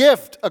is a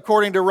gift,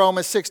 according to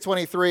Romans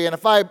 6:23. And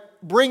if I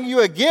bring you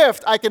a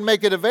gift, I can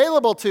make it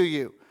available to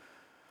you.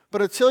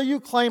 But until you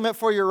claim it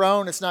for your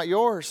own, it's not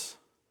yours.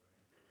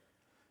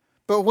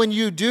 But when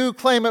you do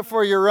claim it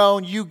for your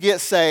own, you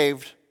get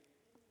saved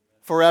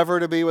forever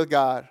to be with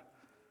God.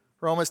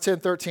 Romans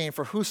 10:13,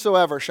 for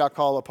whosoever shall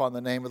call upon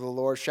the name of the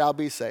Lord shall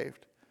be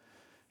saved.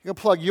 You can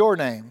plug your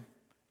name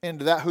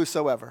into that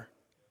whosoever.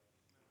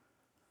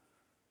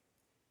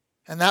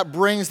 And that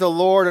brings the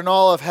Lord and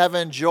all of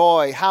heaven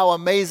joy. How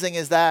amazing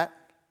is that?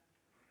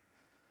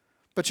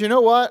 But you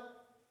know what?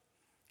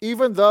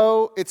 Even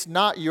though it's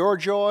not your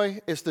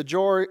joy, it's the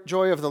joy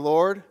of the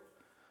Lord,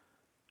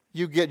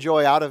 you get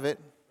joy out of it.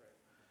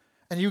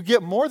 And you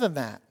get more than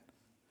that.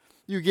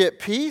 You get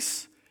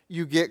peace,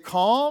 you get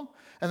calm,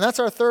 and that's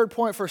our third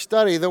point for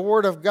study. The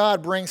Word of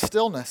God brings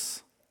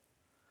stillness.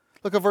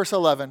 Look at verse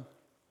 11.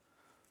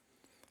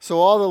 So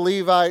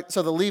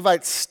the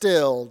Levites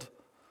stilled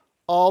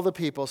all the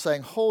people,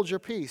 saying, hold your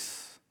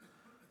peace,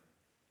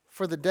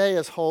 for the day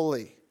is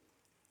holy.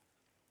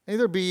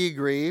 Neither be ye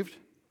grieved.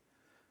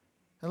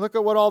 And look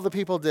at what all the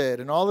people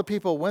did. And all the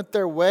people went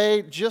their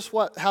way just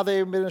how they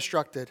had been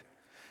instructed,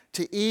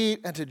 to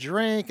eat and to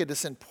drink and to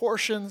send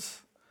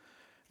portions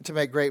and to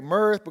make great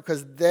mirth,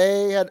 because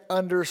they had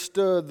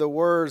understood the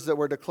words that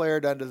were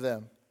declared unto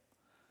them.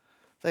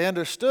 They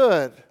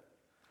understood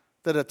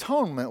that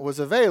atonement was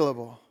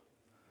available.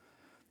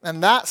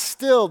 And that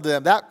stilled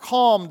them, that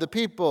calmed the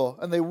people,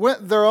 and they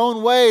went their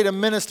own way to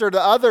minister to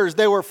others.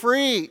 They were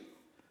free,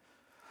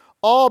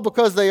 all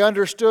because they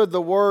understood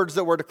the words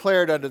that were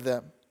declared unto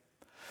them.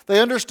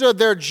 They understood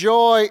their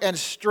joy and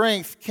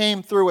strength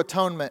came through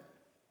atonement.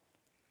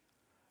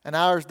 And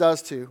ours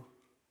does too.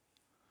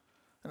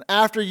 And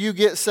after you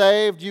get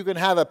saved, you can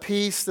have a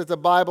peace that the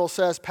Bible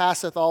says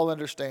passeth all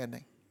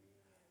understanding.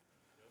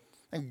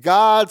 And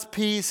God's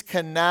peace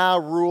can now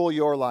rule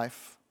your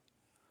life.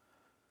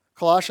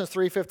 Colossians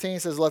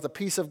 3:15 says, let the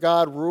peace of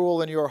God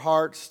rule in your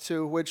hearts,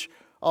 to which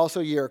also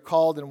ye are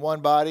called in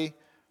one body,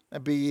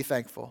 and be ye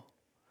thankful.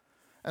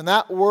 And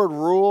that word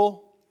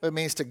rule, it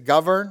means to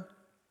govern.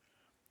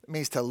 It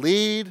means to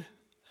lead.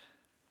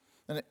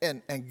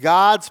 And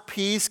God's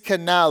peace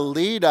can now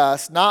lead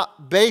us,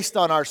 not based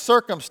on our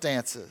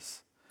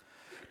circumstances,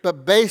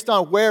 but based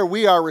on where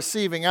we are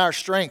receiving our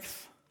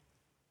strength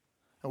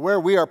and where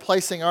we are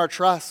placing our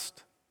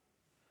trust.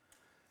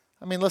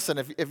 I mean, listen,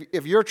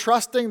 if you're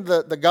trusting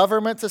the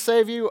government to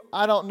save you,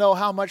 I don't know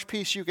how much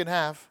peace you can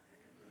have.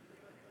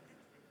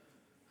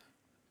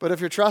 But if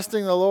you're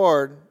trusting the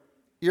Lord,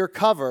 you're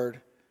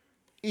covered,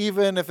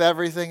 even if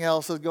everything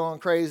else is going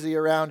crazy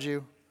around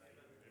you.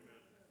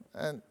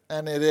 And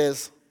it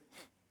is.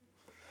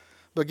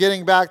 But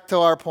getting back to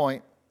our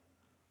point,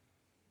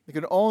 You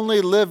can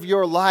only live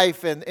your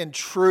life in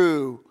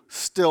true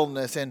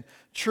stillness and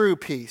true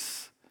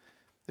peace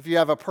if you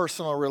have a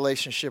personal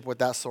relationship with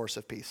that source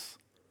of peace,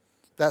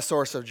 that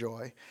source of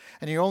joy.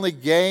 And you only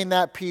gain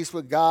that peace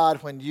with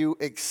God when you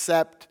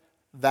accept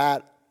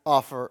that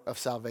offer of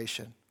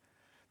salvation,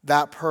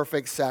 that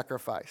perfect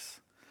sacrifice.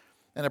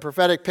 And a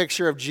prophetic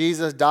picture of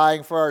Jesus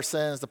dying for our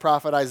sins, the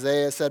prophet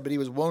Isaiah said, "But he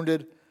was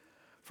wounded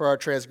for our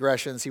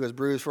transgressions, he was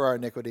bruised for our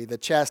iniquity. The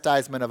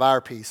chastisement of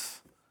our peace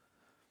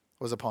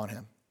was upon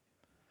him.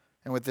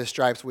 And with his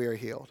stripes we are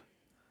healed."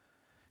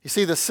 You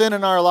see, the sin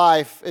in our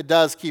life, it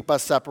does keep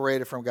us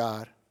separated from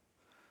God.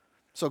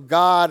 So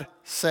God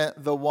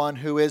sent the one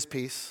who is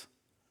peace.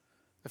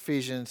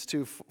 Ephesians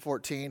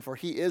 2:14, "For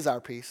he is our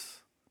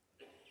peace,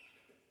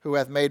 who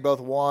hath made both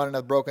one and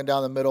hath broken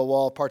down the middle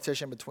wall,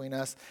 partition between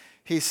us."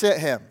 He sent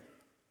him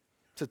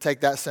to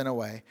take that sin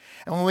away.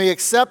 And when we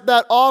accept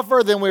that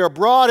offer, then we are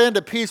brought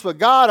into peace with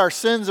God. Our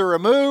sins are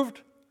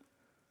removed.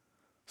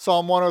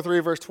 Psalm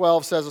 103 verse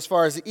 12 says, "As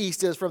far as the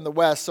east is from the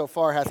west, so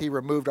far hath he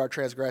removed our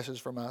transgressions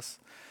from us."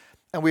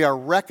 And we are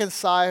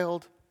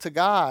reconciled to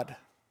God.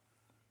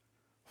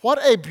 What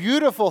a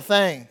beautiful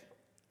thing.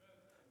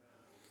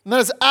 And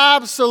that is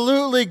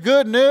absolutely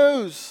good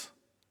news.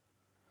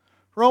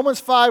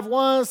 Romans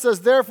 5:1 says,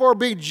 "Therefore,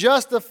 being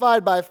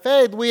justified by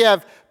faith, we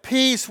have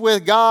peace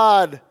with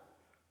God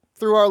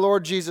through our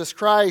Lord Jesus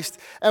Christ."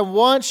 And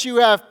once you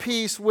have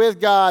peace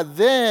with God,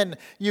 then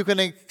you can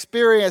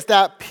experience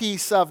that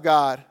peace of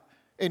God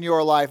in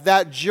your life,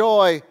 that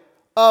joy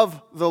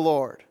of the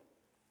Lord.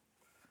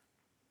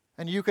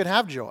 And you can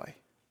have joy,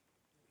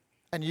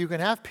 and you can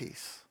have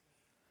peace,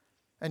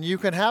 and you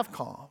can have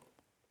calm.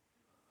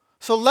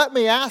 So let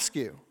me ask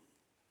you,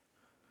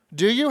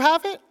 do you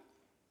have it?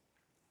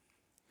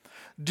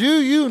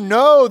 Do you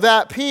know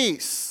that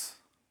peace?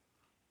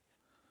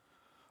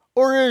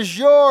 Or is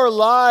your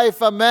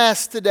life a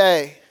mess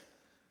today?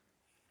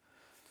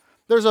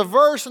 There's a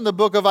verse in the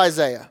book of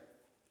Isaiah,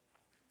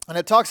 and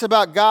it talks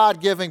about God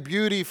giving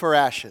beauty for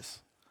ashes.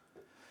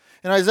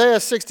 In Isaiah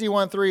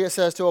 61:3, it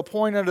says, "To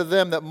appoint unto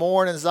them that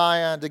mourn in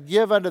Zion, to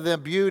give unto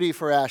them beauty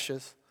for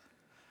ashes,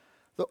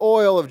 the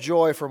oil of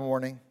joy for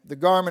mourning, the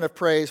garment of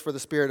praise for the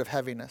spirit of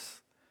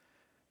heaviness,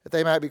 that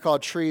they might be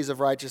called trees of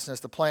righteousness,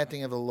 the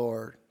planting of the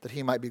Lord, that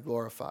he might be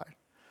glorified."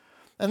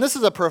 And this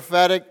is a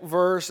prophetic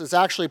verse. It's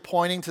actually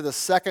pointing to the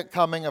second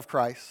coming of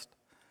Christ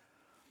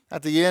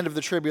at the end of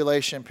the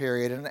tribulation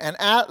period. And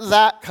at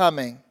that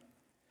coming,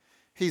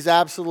 he's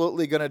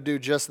absolutely going to do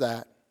just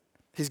that.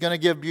 He's going to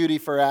give beauty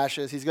for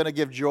ashes. He's going to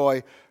give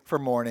joy for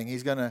mourning.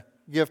 He's going to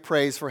give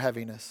praise for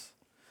heaviness.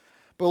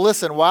 But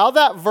listen, while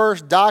that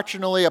verse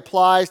doctrinally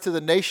applies to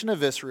the nation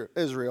of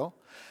Israel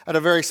at a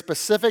very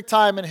specific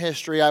time in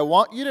history, I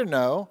want you to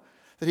know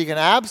that he can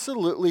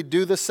absolutely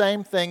do the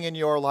same thing in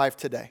your life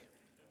today.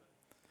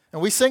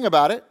 And we sing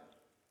about it,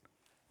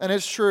 and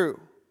it's true.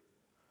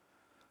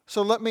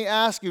 So let me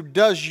ask you,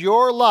 does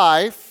your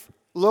life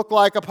look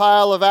like a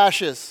pile of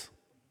ashes?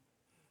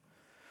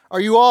 Are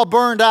you all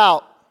burned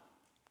out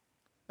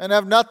and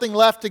have nothing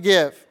left to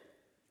give?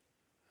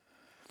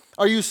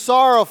 Are you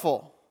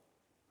sorrowful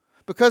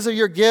because of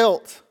your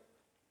guilt?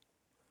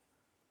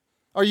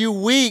 Are you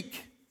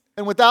weak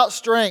and without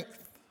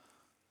strength?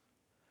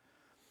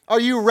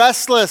 Are you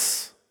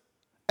restless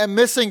and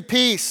missing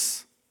peace?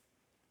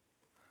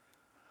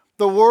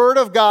 The Word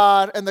of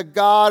God and the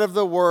God of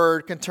the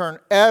Word can turn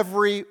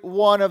every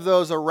one of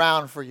those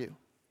around for you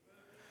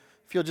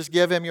if you'll just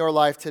give him your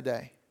life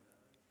today.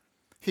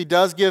 He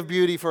does give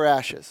beauty for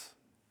ashes.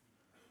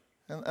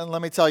 And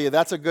let me tell you,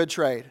 that's a good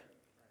trade.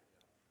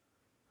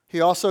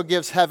 He also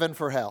gives heaven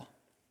for hell.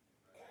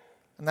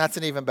 And that's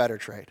an even better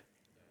trade.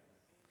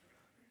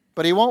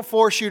 But he won't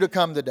force you to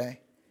come today.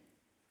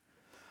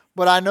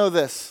 But I know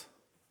this.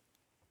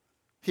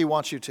 He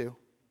wants you to.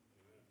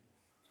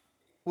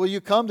 Will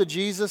you come to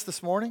Jesus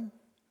this morning?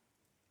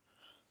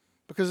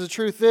 Because the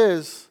truth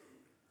is,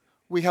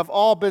 we have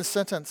all been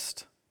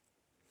sentenced.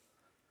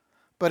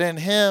 But in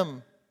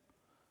him,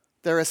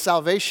 there is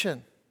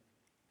salvation.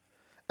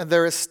 And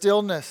there is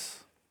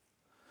stillness.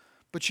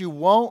 But you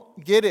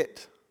won't get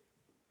it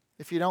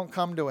if you don't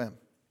come to him.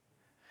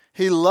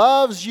 He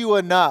loves you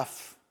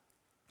enough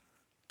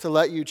to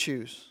let you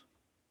choose.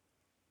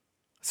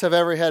 Let's have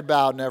every head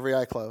bowed and every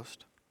eye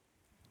closed.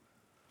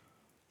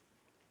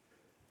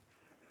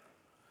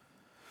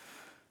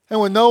 And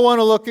with no one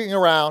looking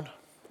around,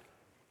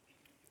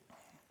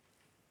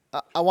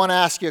 I want to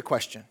ask you a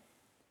question.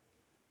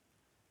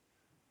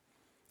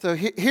 So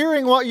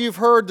hearing what you've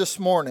heard this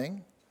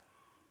morning,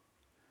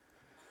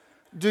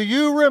 do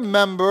you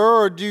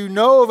remember or do you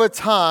know of a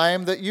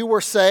time that you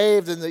were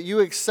saved and that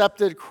you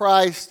accepted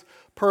Christ's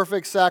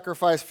perfect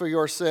sacrifice for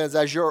your sins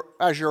as your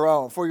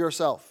own, for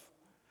yourself?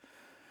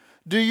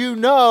 Do you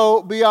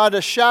know beyond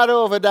a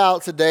shadow of a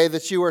doubt today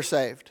that you are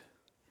saved?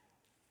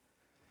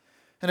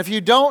 And if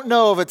you don't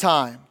know of a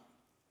time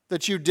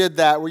that you did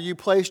that, where you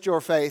placed your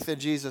faith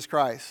in Jesus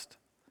Christ,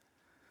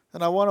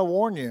 then I want to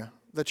warn you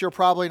that you're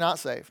probably not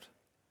saved.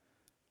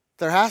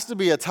 There has to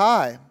be a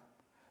time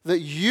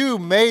that you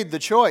made the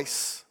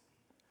choice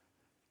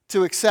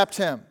to accept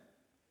him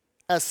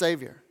as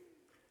Savior.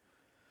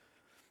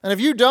 And if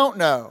you don't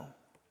know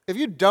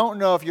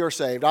if you're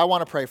saved, I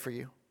want to pray for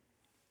you.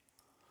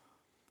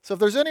 So if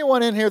there's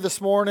anyone in here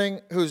this morning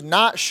who's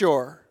not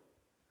sure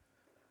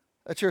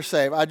that you're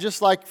saved, I'd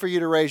just like for you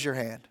to raise your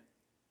hand.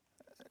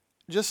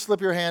 Just slip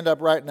your hand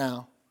up right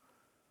now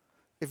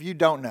if you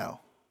don't know.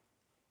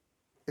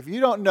 If you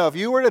don't know, if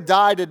you were to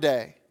die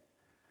today,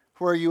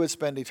 where you would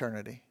spend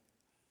eternity.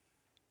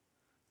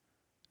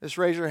 Just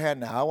raise your hand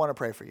now. I want to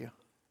pray for you.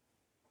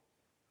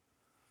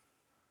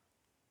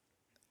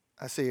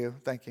 I see you.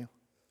 Thank you.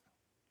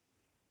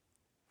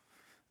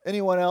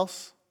 Anyone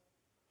else?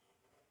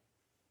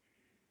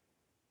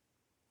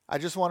 I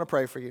just want to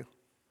pray for you.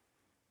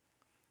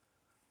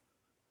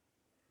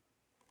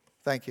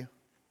 Thank you.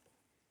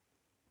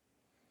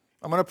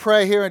 I'm going to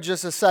pray here in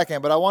just a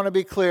second, but I want to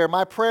be clear.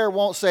 My prayer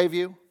won't save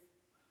you.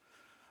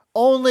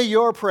 Only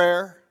your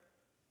prayer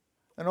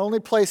and only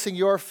placing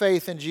your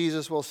faith in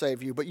Jesus will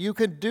save you. But you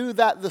can do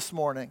that this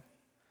morning.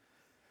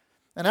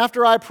 And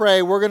after I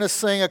pray, we're going to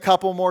sing a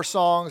couple more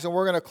songs and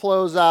we're going to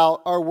close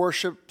out our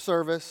worship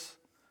service.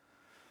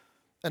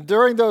 And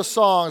during those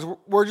songs,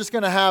 we're just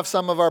going to have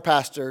some of our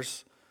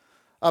pastors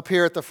up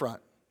here at the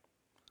front.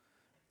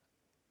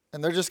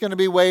 And they're just going to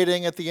be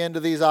waiting at the end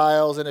of these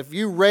aisles. And if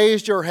you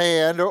raised your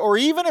hand, or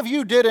even if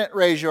you didn't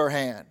raise your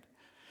hand,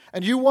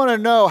 and you want to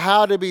know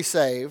how to be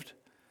saved,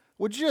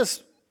 would you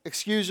just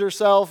excuse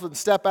yourself and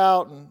step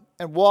out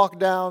and walk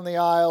down the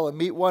aisle and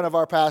meet one of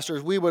our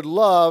pastors? We would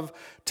love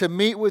to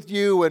meet with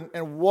you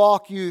and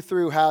walk you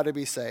through how to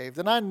be saved.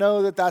 And I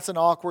know that that's an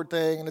awkward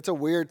thing and it's a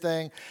weird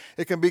thing.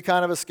 It can be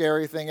kind of a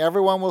scary thing.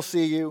 Everyone will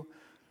see you.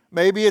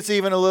 Maybe it's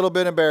even a little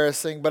bit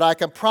embarrassing, but I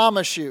can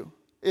promise you,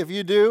 if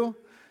you do,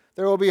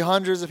 there will be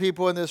hundreds of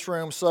people in this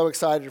room so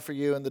excited for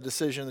you and the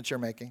decision that you're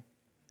making.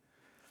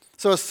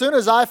 So as soon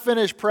as I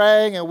finish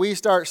praying and we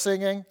start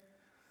singing,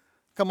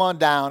 come on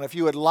down if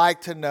you would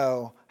like to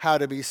know how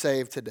to be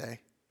saved today.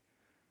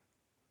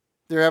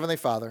 Dear Heavenly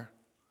Father,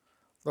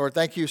 Lord,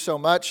 thank you so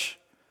much.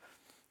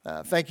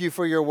 Thank you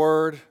for your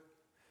word.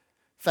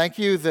 Thank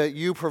you that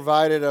you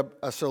provided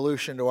a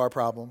solution to our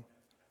problem.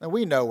 And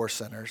we know we're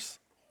sinners.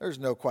 There's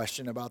no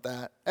question about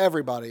that.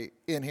 Everybody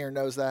in here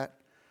knows that.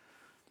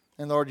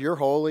 And Lord, you're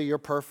holy, you're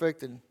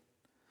perfect, and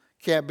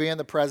can't be in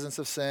the presence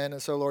of sin.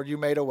 And so, Lord, you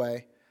made a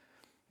way.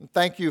 And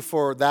thank you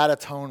for that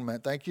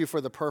atonement. Thank you for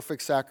the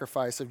perfect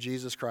sacrifice of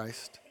Jesus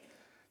Christ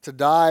to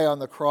die on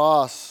the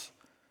cross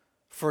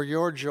for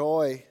your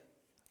joy.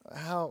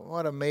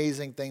 What an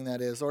amazing thing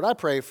that is. Lord, I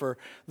pray for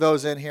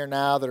those in here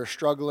now that are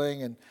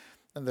struggling and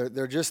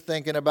they're just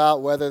thinking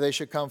about whether they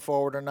should come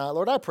forward or not.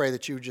 Lord, I pray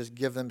that you just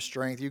give them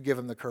strength. You give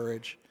them the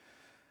courage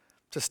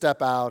to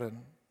step out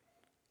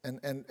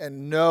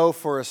and know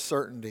for a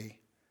certainty.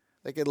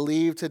 They could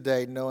leave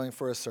today knowing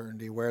for a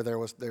certainty where they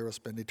will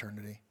spend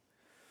eternity.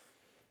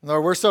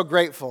 Lord, we're so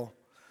grateful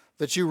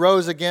that you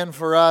rose again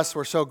for us.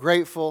 We're so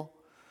grateful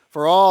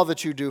for all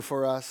that you do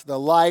for us, the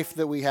life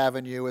that we have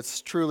in you.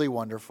 It's truly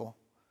wonderful.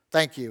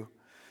 Thank you.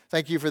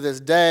 Thank you for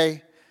this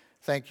day.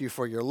 Thank you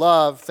for your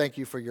love. Thank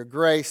you for your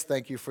grace.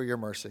 Thank you for your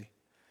mercy.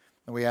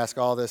 And we ask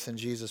all this in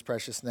Jesus'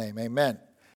 precious name. Amen.